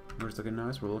 We're just looking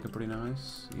nice. We're looking pretty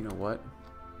nice. You know what?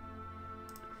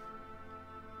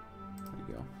 There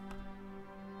you go.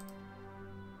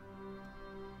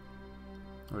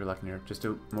 What are we lacking here? Just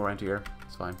do more anti-air.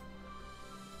 It's fine.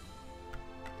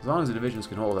 As long as the divisions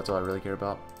can hold, that's all I really care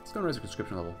about. Let's go and raise the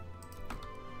conscription level.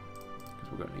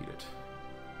 Because we're going to need it.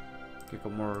 Get a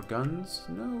couple more guns?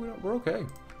 No, we don't. We're okay.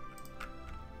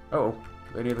 Uh oh.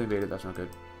 They nearly invaded. That's not good.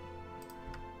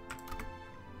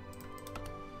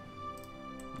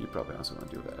 You probably also want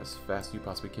to do that as fast as you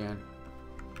possibly can.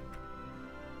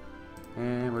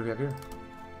 And what do we have here?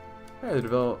 Hey, the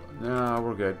develop. No,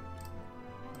 we're good.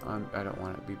 I don't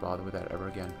want to be bothered with that ever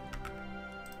again.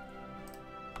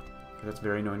 That's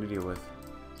very annoying to deal with.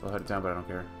 So I'll head it down, but I don't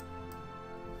care.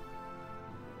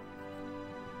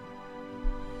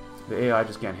 The AI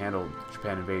just can't handle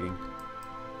Japan invading.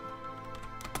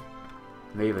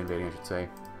 Naval invading, I should say.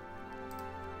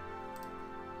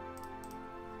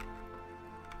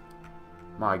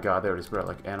 My god, they already spread out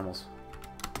like animals.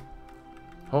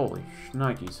 Holy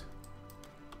shnikes.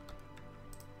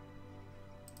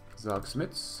 Zog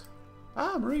Smiths.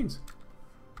 Ah, Marines.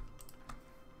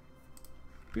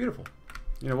 Beautiful.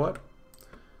 You know what?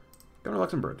 Governor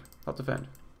Luxembourg. Help defend.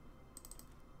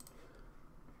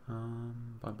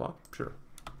 Bomb block? Sure.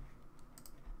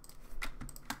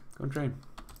 Go and train.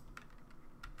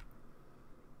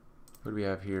 What do we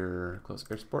have here? Close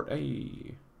air support.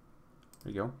 Hey.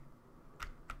 There you go.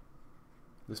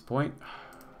 This point.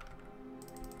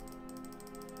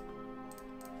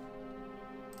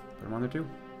 Put them on there too.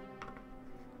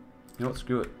 You know what?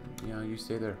 Screw it. Yeah, you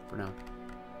stay there for now.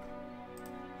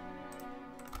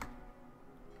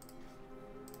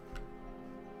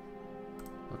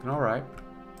 Looking alright.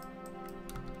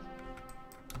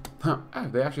 Huh. Ah,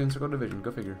 they actually encircled division.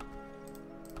 Go figure.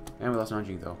 And we lost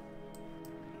Nanjing though.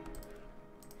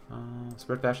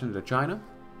 Spread fashion into China.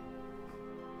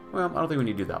 Well, I don't think we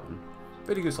need to do that one.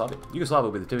 But Yugoslavia. Yugoslavia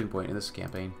will be the tipping point in this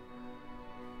campaign.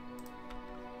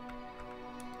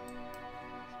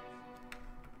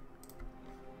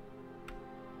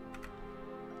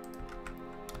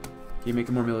 Keep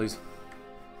making more millies.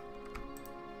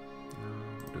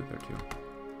 We'll do it there too.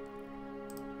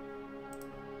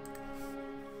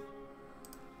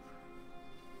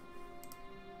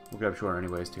 We'll grab shore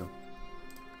anyways too.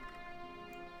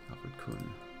 Alfred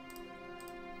Kuhn.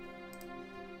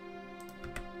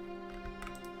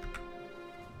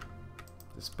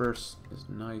 Disperse is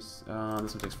nice.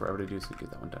 This one takes forever to do, so get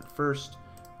that one done first.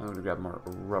 I'm going to grab more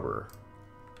rubber.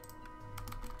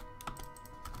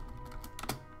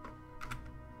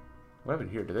 What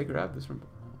happened here? Did they grab this from?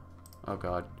 Oh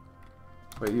god.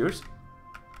 Wait, yours?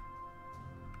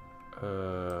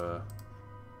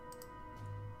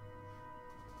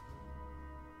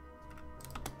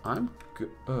 I'm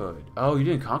good. Oh, you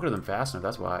didn't conquer them fast enough.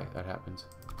 That's why that happens.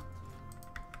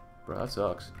 Bro, that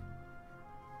sucks.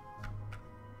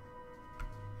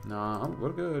 Nah,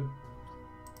 we're good.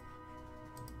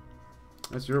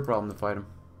 That's your problem to fight them,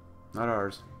 not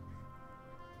ours.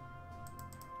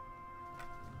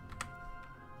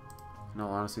 In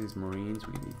all honesty, these Marines,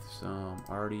 we need some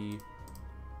arty.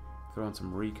 Throw in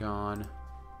some recon.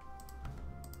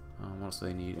 What else do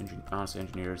they need? Honestly,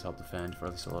 engineers help defend for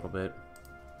at least a little bit.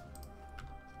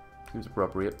 Seems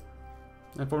appropriate.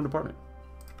 And foreign department.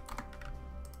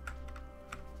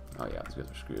 Oh yeah, these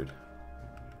guys are screwed.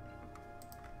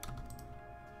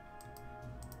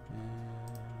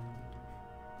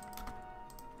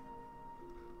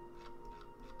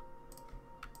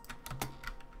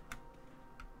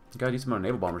 Gotta do some more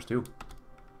naval bombers too.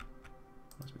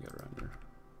 What else we got around here?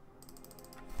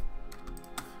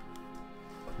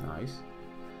 Nice.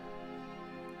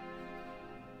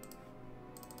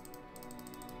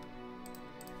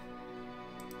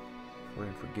 Before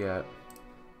I forget.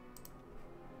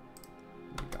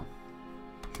 There we go.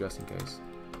 Just in case.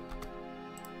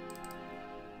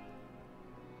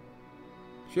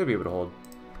 Should be able to hold.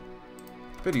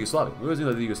 Fate of Yugoslavia. We always knew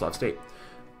that the Yugoslav state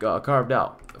carved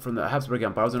out from the Habsburg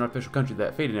Empire was an artificial country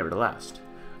that faded never to last.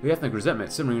 The ethnic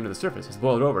resentment simmering under the surface has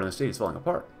boiled over and the state is falling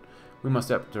apart. We must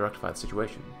step to rectify the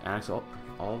situation. Annex all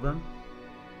of them?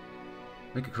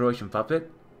 Make a Croatian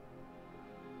puppet?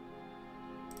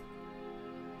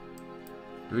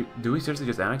 Do we seriously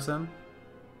just annex them?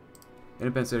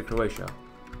 Independent state of Croatia.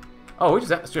 Oh, we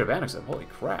just straight up annexed them. Holy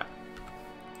crap.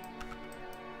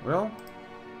 Well.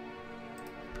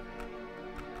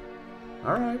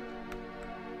 Alright.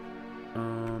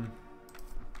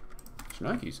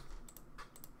 Nikes.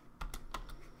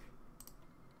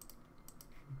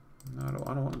 No, I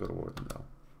don't want to go to war with them, though.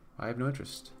 I have no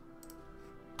interest.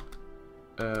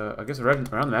 I guess around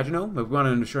Maginot, if we want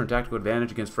to ensure a tactical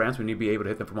advantage against France, we need to be able to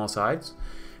hit them from all sides.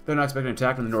 They're not expecting an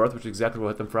attack from the north, which is exactly where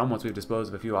we'll hit them from once we've disposed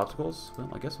of a few obstacles. Well,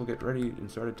 I guess we'll get ready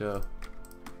and started to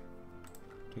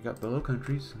take out the Low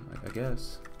Countries, I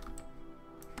guess.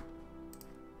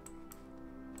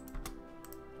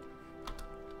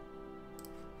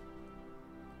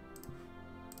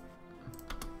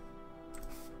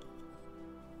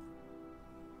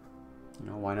 You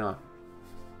know, why not?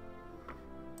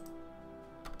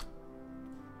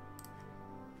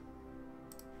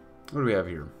 What do we have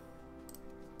here?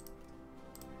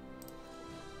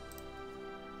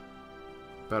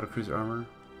 Battlecruiser armor.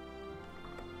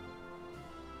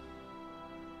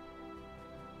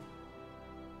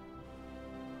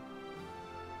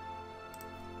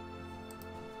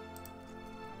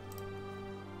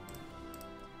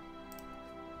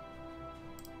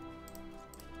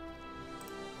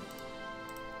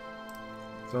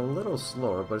 It's a little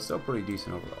slower, but it's still pretty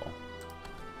decent overall.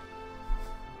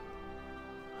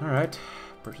 Alright.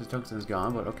 Purchase tungsten is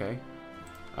gone, but okay.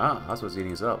 Ah, that's what's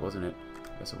eating us up, wasn't it?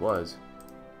 Yes, it was.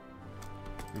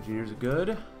 Engineers are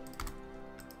good.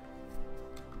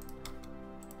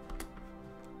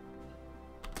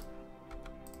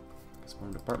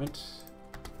 Exploring department.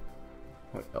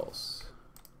 What else?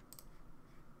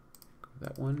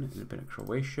 That one. Independent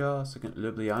Croatia. Second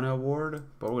Ljubljana Award.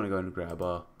 But we're going to go ahead and grab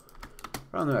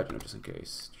around the Maginot just in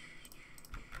case.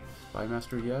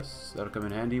 Spymaster, yes. That'll come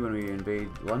in handy when we invade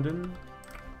London.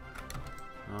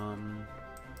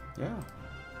 Yeah.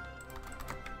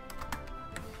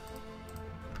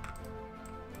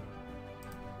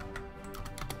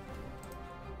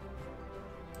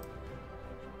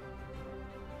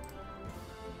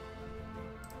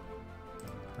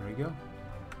 There you go.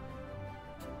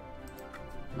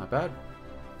 Not bad.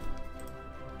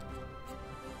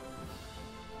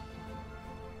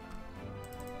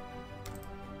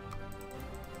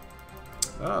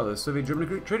 Oh, the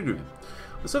Soviet-Germany trade agreement.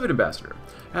 The Soviet ambassador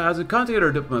has contacted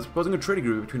our diplomats proposing a trade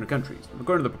agreement between our countries.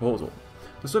 According to the proposal,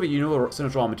 the Soviet Union will send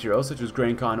us raw materials such as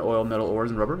grain, cotton, oil, metal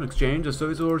ores, and rubber. In exchange, the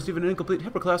Soviets will receive an incomplete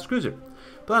Hipper-class cruiser,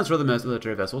 plans for other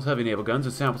military vessels, heavy naval guns,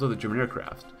 and samples of the German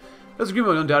aircraft. This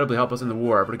agreement will undoubtedly help us in the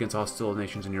war effort against hostile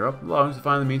nations in Europe, allowing us to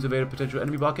find the means to evade a potential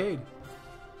enemy blockade.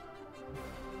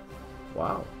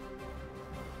 Wow.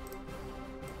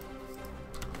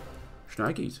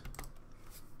 Schnikes.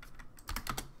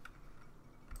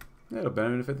 Yeah, it'll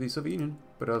benefit the Soviet Union,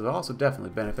 but it'll also definitely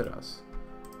benefit us.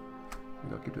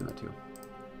 Maybe I'll keep doing that too.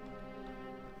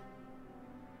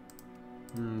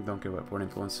 Don't give up foreign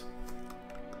influence.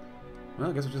 Well,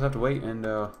 I guess we'll just have to wait and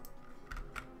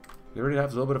get ready to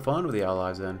have a little bit of fun with the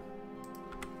Allies then.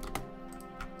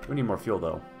 We need more fuel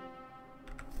though.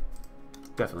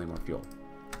 Definitely more fuel.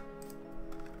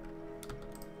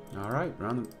 Alright,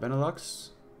 around the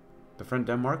Benelux. Befriend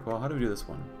Denmark. Well, how do we do this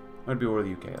one? I'm going to be over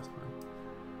the UK, that's fine.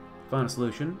 Find a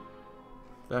solution.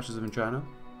 Fascism in China.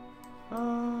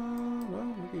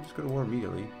 Well, we can just go to war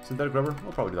immediately. Synthetic rubber?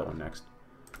 We'll probably do that one next.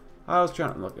 How's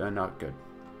China look? Not good.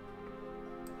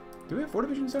 Do we have 4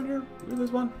 divisions down here? Did we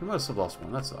lose one? We must have lost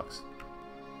one. That sucks.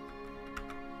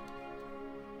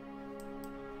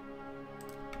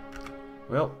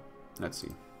 Well, let's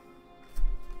see.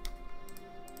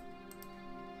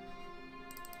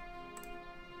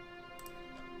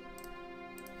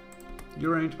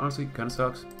 Your range, honestly, kind of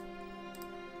sucks.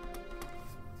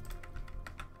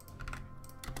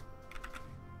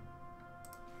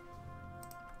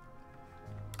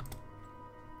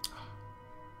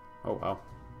 Oh, wow.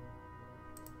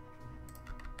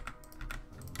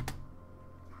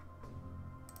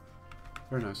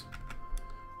 Very nice.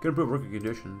 Could improve working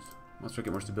conditions. Let's try to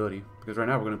get more stability. Because right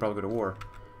now we're going to probably go to war.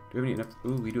 Do we have any enough?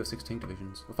 Ooh, we do have 6 tank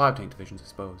divisions. Well, 5 tank divisions, I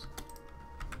suppose.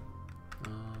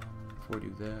 Before we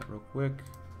do that, real quick.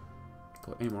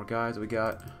 Pull any more guys that we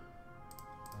got.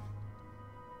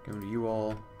 Give them to you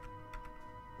all.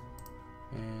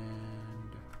 And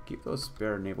keep those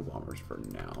spare naval bombers for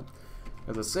now.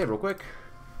 Let's save real quick.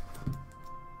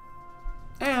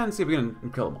 And see if we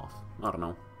can kill them off. I don't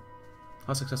know.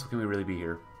 How successful can we really be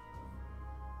here?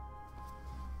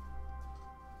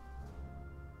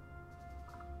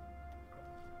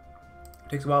 It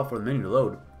takes a while for the menu to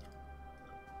load.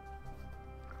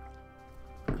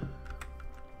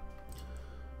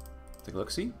 Take a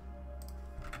look, see?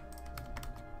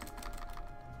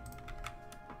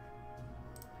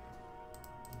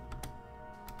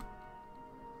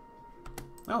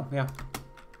 Oh, yeah.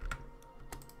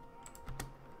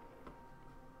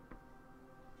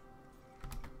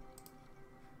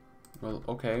 Well,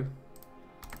 okay.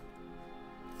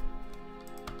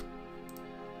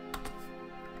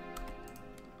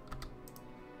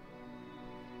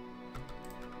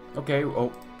 Okay, oh.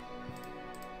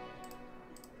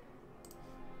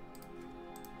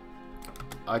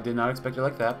 I did not expect it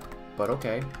like that, but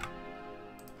okay.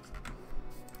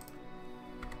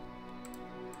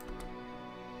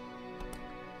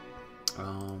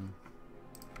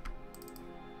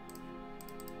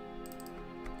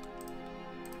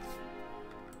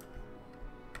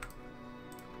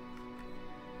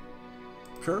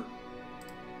 Sure.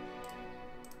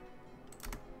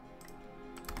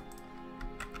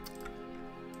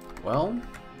 Well,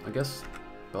 I guess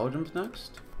Belgium's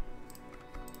next.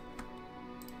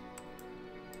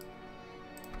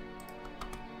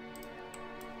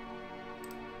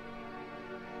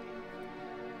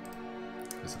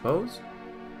 I suppose.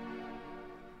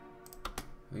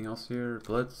 Anything else here?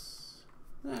 Blitz?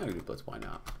 We can do Blitz, why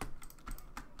not?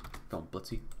 Don't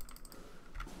Blitzy.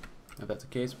 If that's the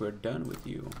case, we're done with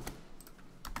you.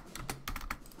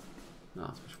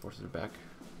 No, special forces are back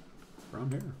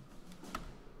around here.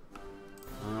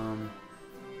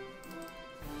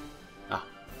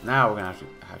 Now we're gonna actually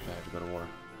have to go to war.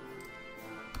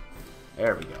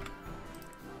 There we go.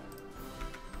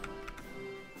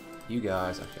 You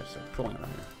guys actually have to start patrolling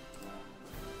around here.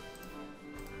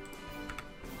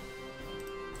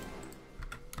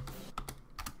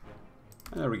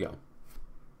 And there we go.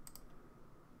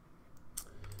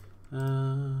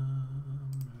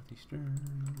 Northeastern.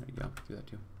 There you go. Do that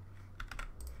too.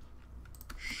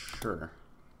 Sure.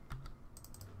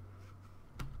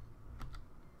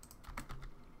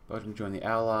 Belgium join the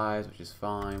Allies, which is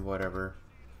fine. Whatever.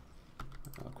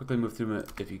 Quickly move through it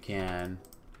if you can.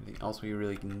 Anything else we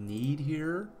really need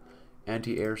here?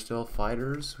 Anti-air stealth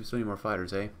fighters. We still need more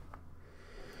fighters, eh?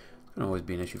 It's gonna always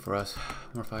be an issue for us.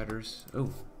 More fighters.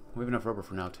 Oh, we have enough rubber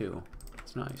for now too.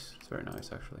 It's nice. It's very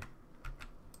nice, actually. I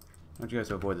want you guys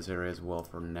to avoid this area as well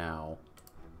for now.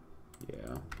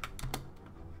 Yeah.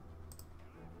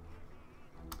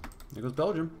 There goes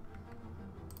Belgium.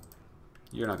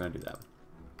 You're not going to do that.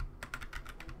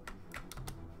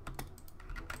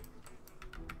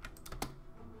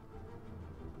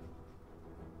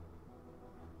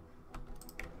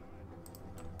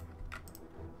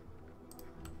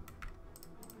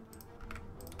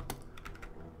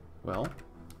 Well,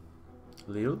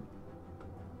 Lille.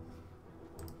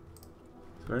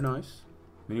 It's very nice.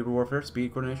 Medieval warfare,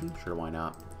 speed coordination? Sure, why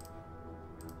not?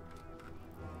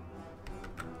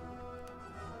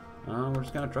 We're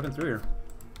just kind of trucking through here.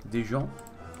 Dijon.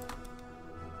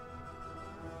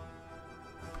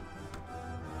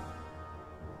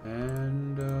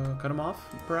 And cut him off,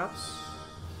 perhaps?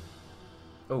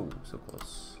 Oh, so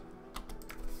close.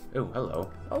 Oh, hello.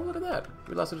 Oh, look at that.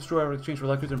 We lost a destroyer in exchange for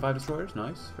light cruiser and 5 destroyers.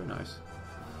 Nice. Very nice.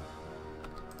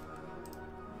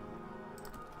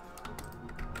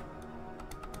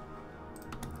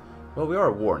 Well, we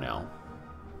are at war now.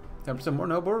 10% more?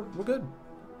 No, we're good.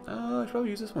 I should probably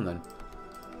use this one then.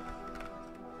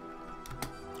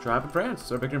 Triumph in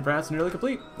France. Our victory in France is nearly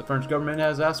complete. The French government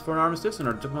has asked for an armistice and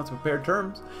our diplomats have prepared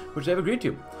terms, which they have agreed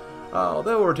to.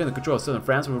 Although we'll retain the control of southern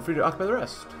France, we're free to occupy the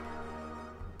rest.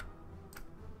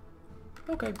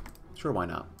 Okay, sure, why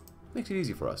not? Makes it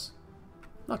easy for us.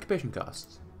 Occupation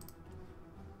costs.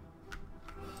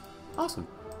 Awesome.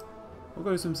 We'll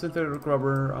go do some synthetic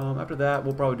rubber. After that,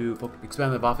 we'll probably do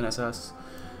expand the Waffen SS,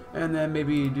 and then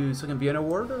maybe do Second Vienna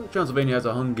War. Transylvania has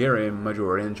a Hungarian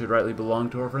majority and should rightly belong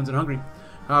to our friends in Hungary.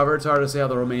 However, it's hard to say how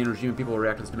the Romanian regime and people will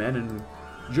react to this demand, and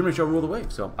Germany shall rule the way.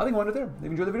 So I think we'll end it there. If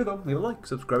you enjoyed the video, though, leave a like,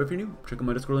 subscribe if you're new. Check out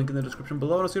my Discord link in the description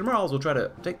below, and I'll see you tomorrow. We'll try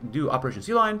to do Operation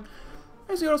Sea Lion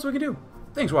and see what else we can do.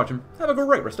 Thanks for watching. Have a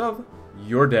great rest of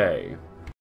your day.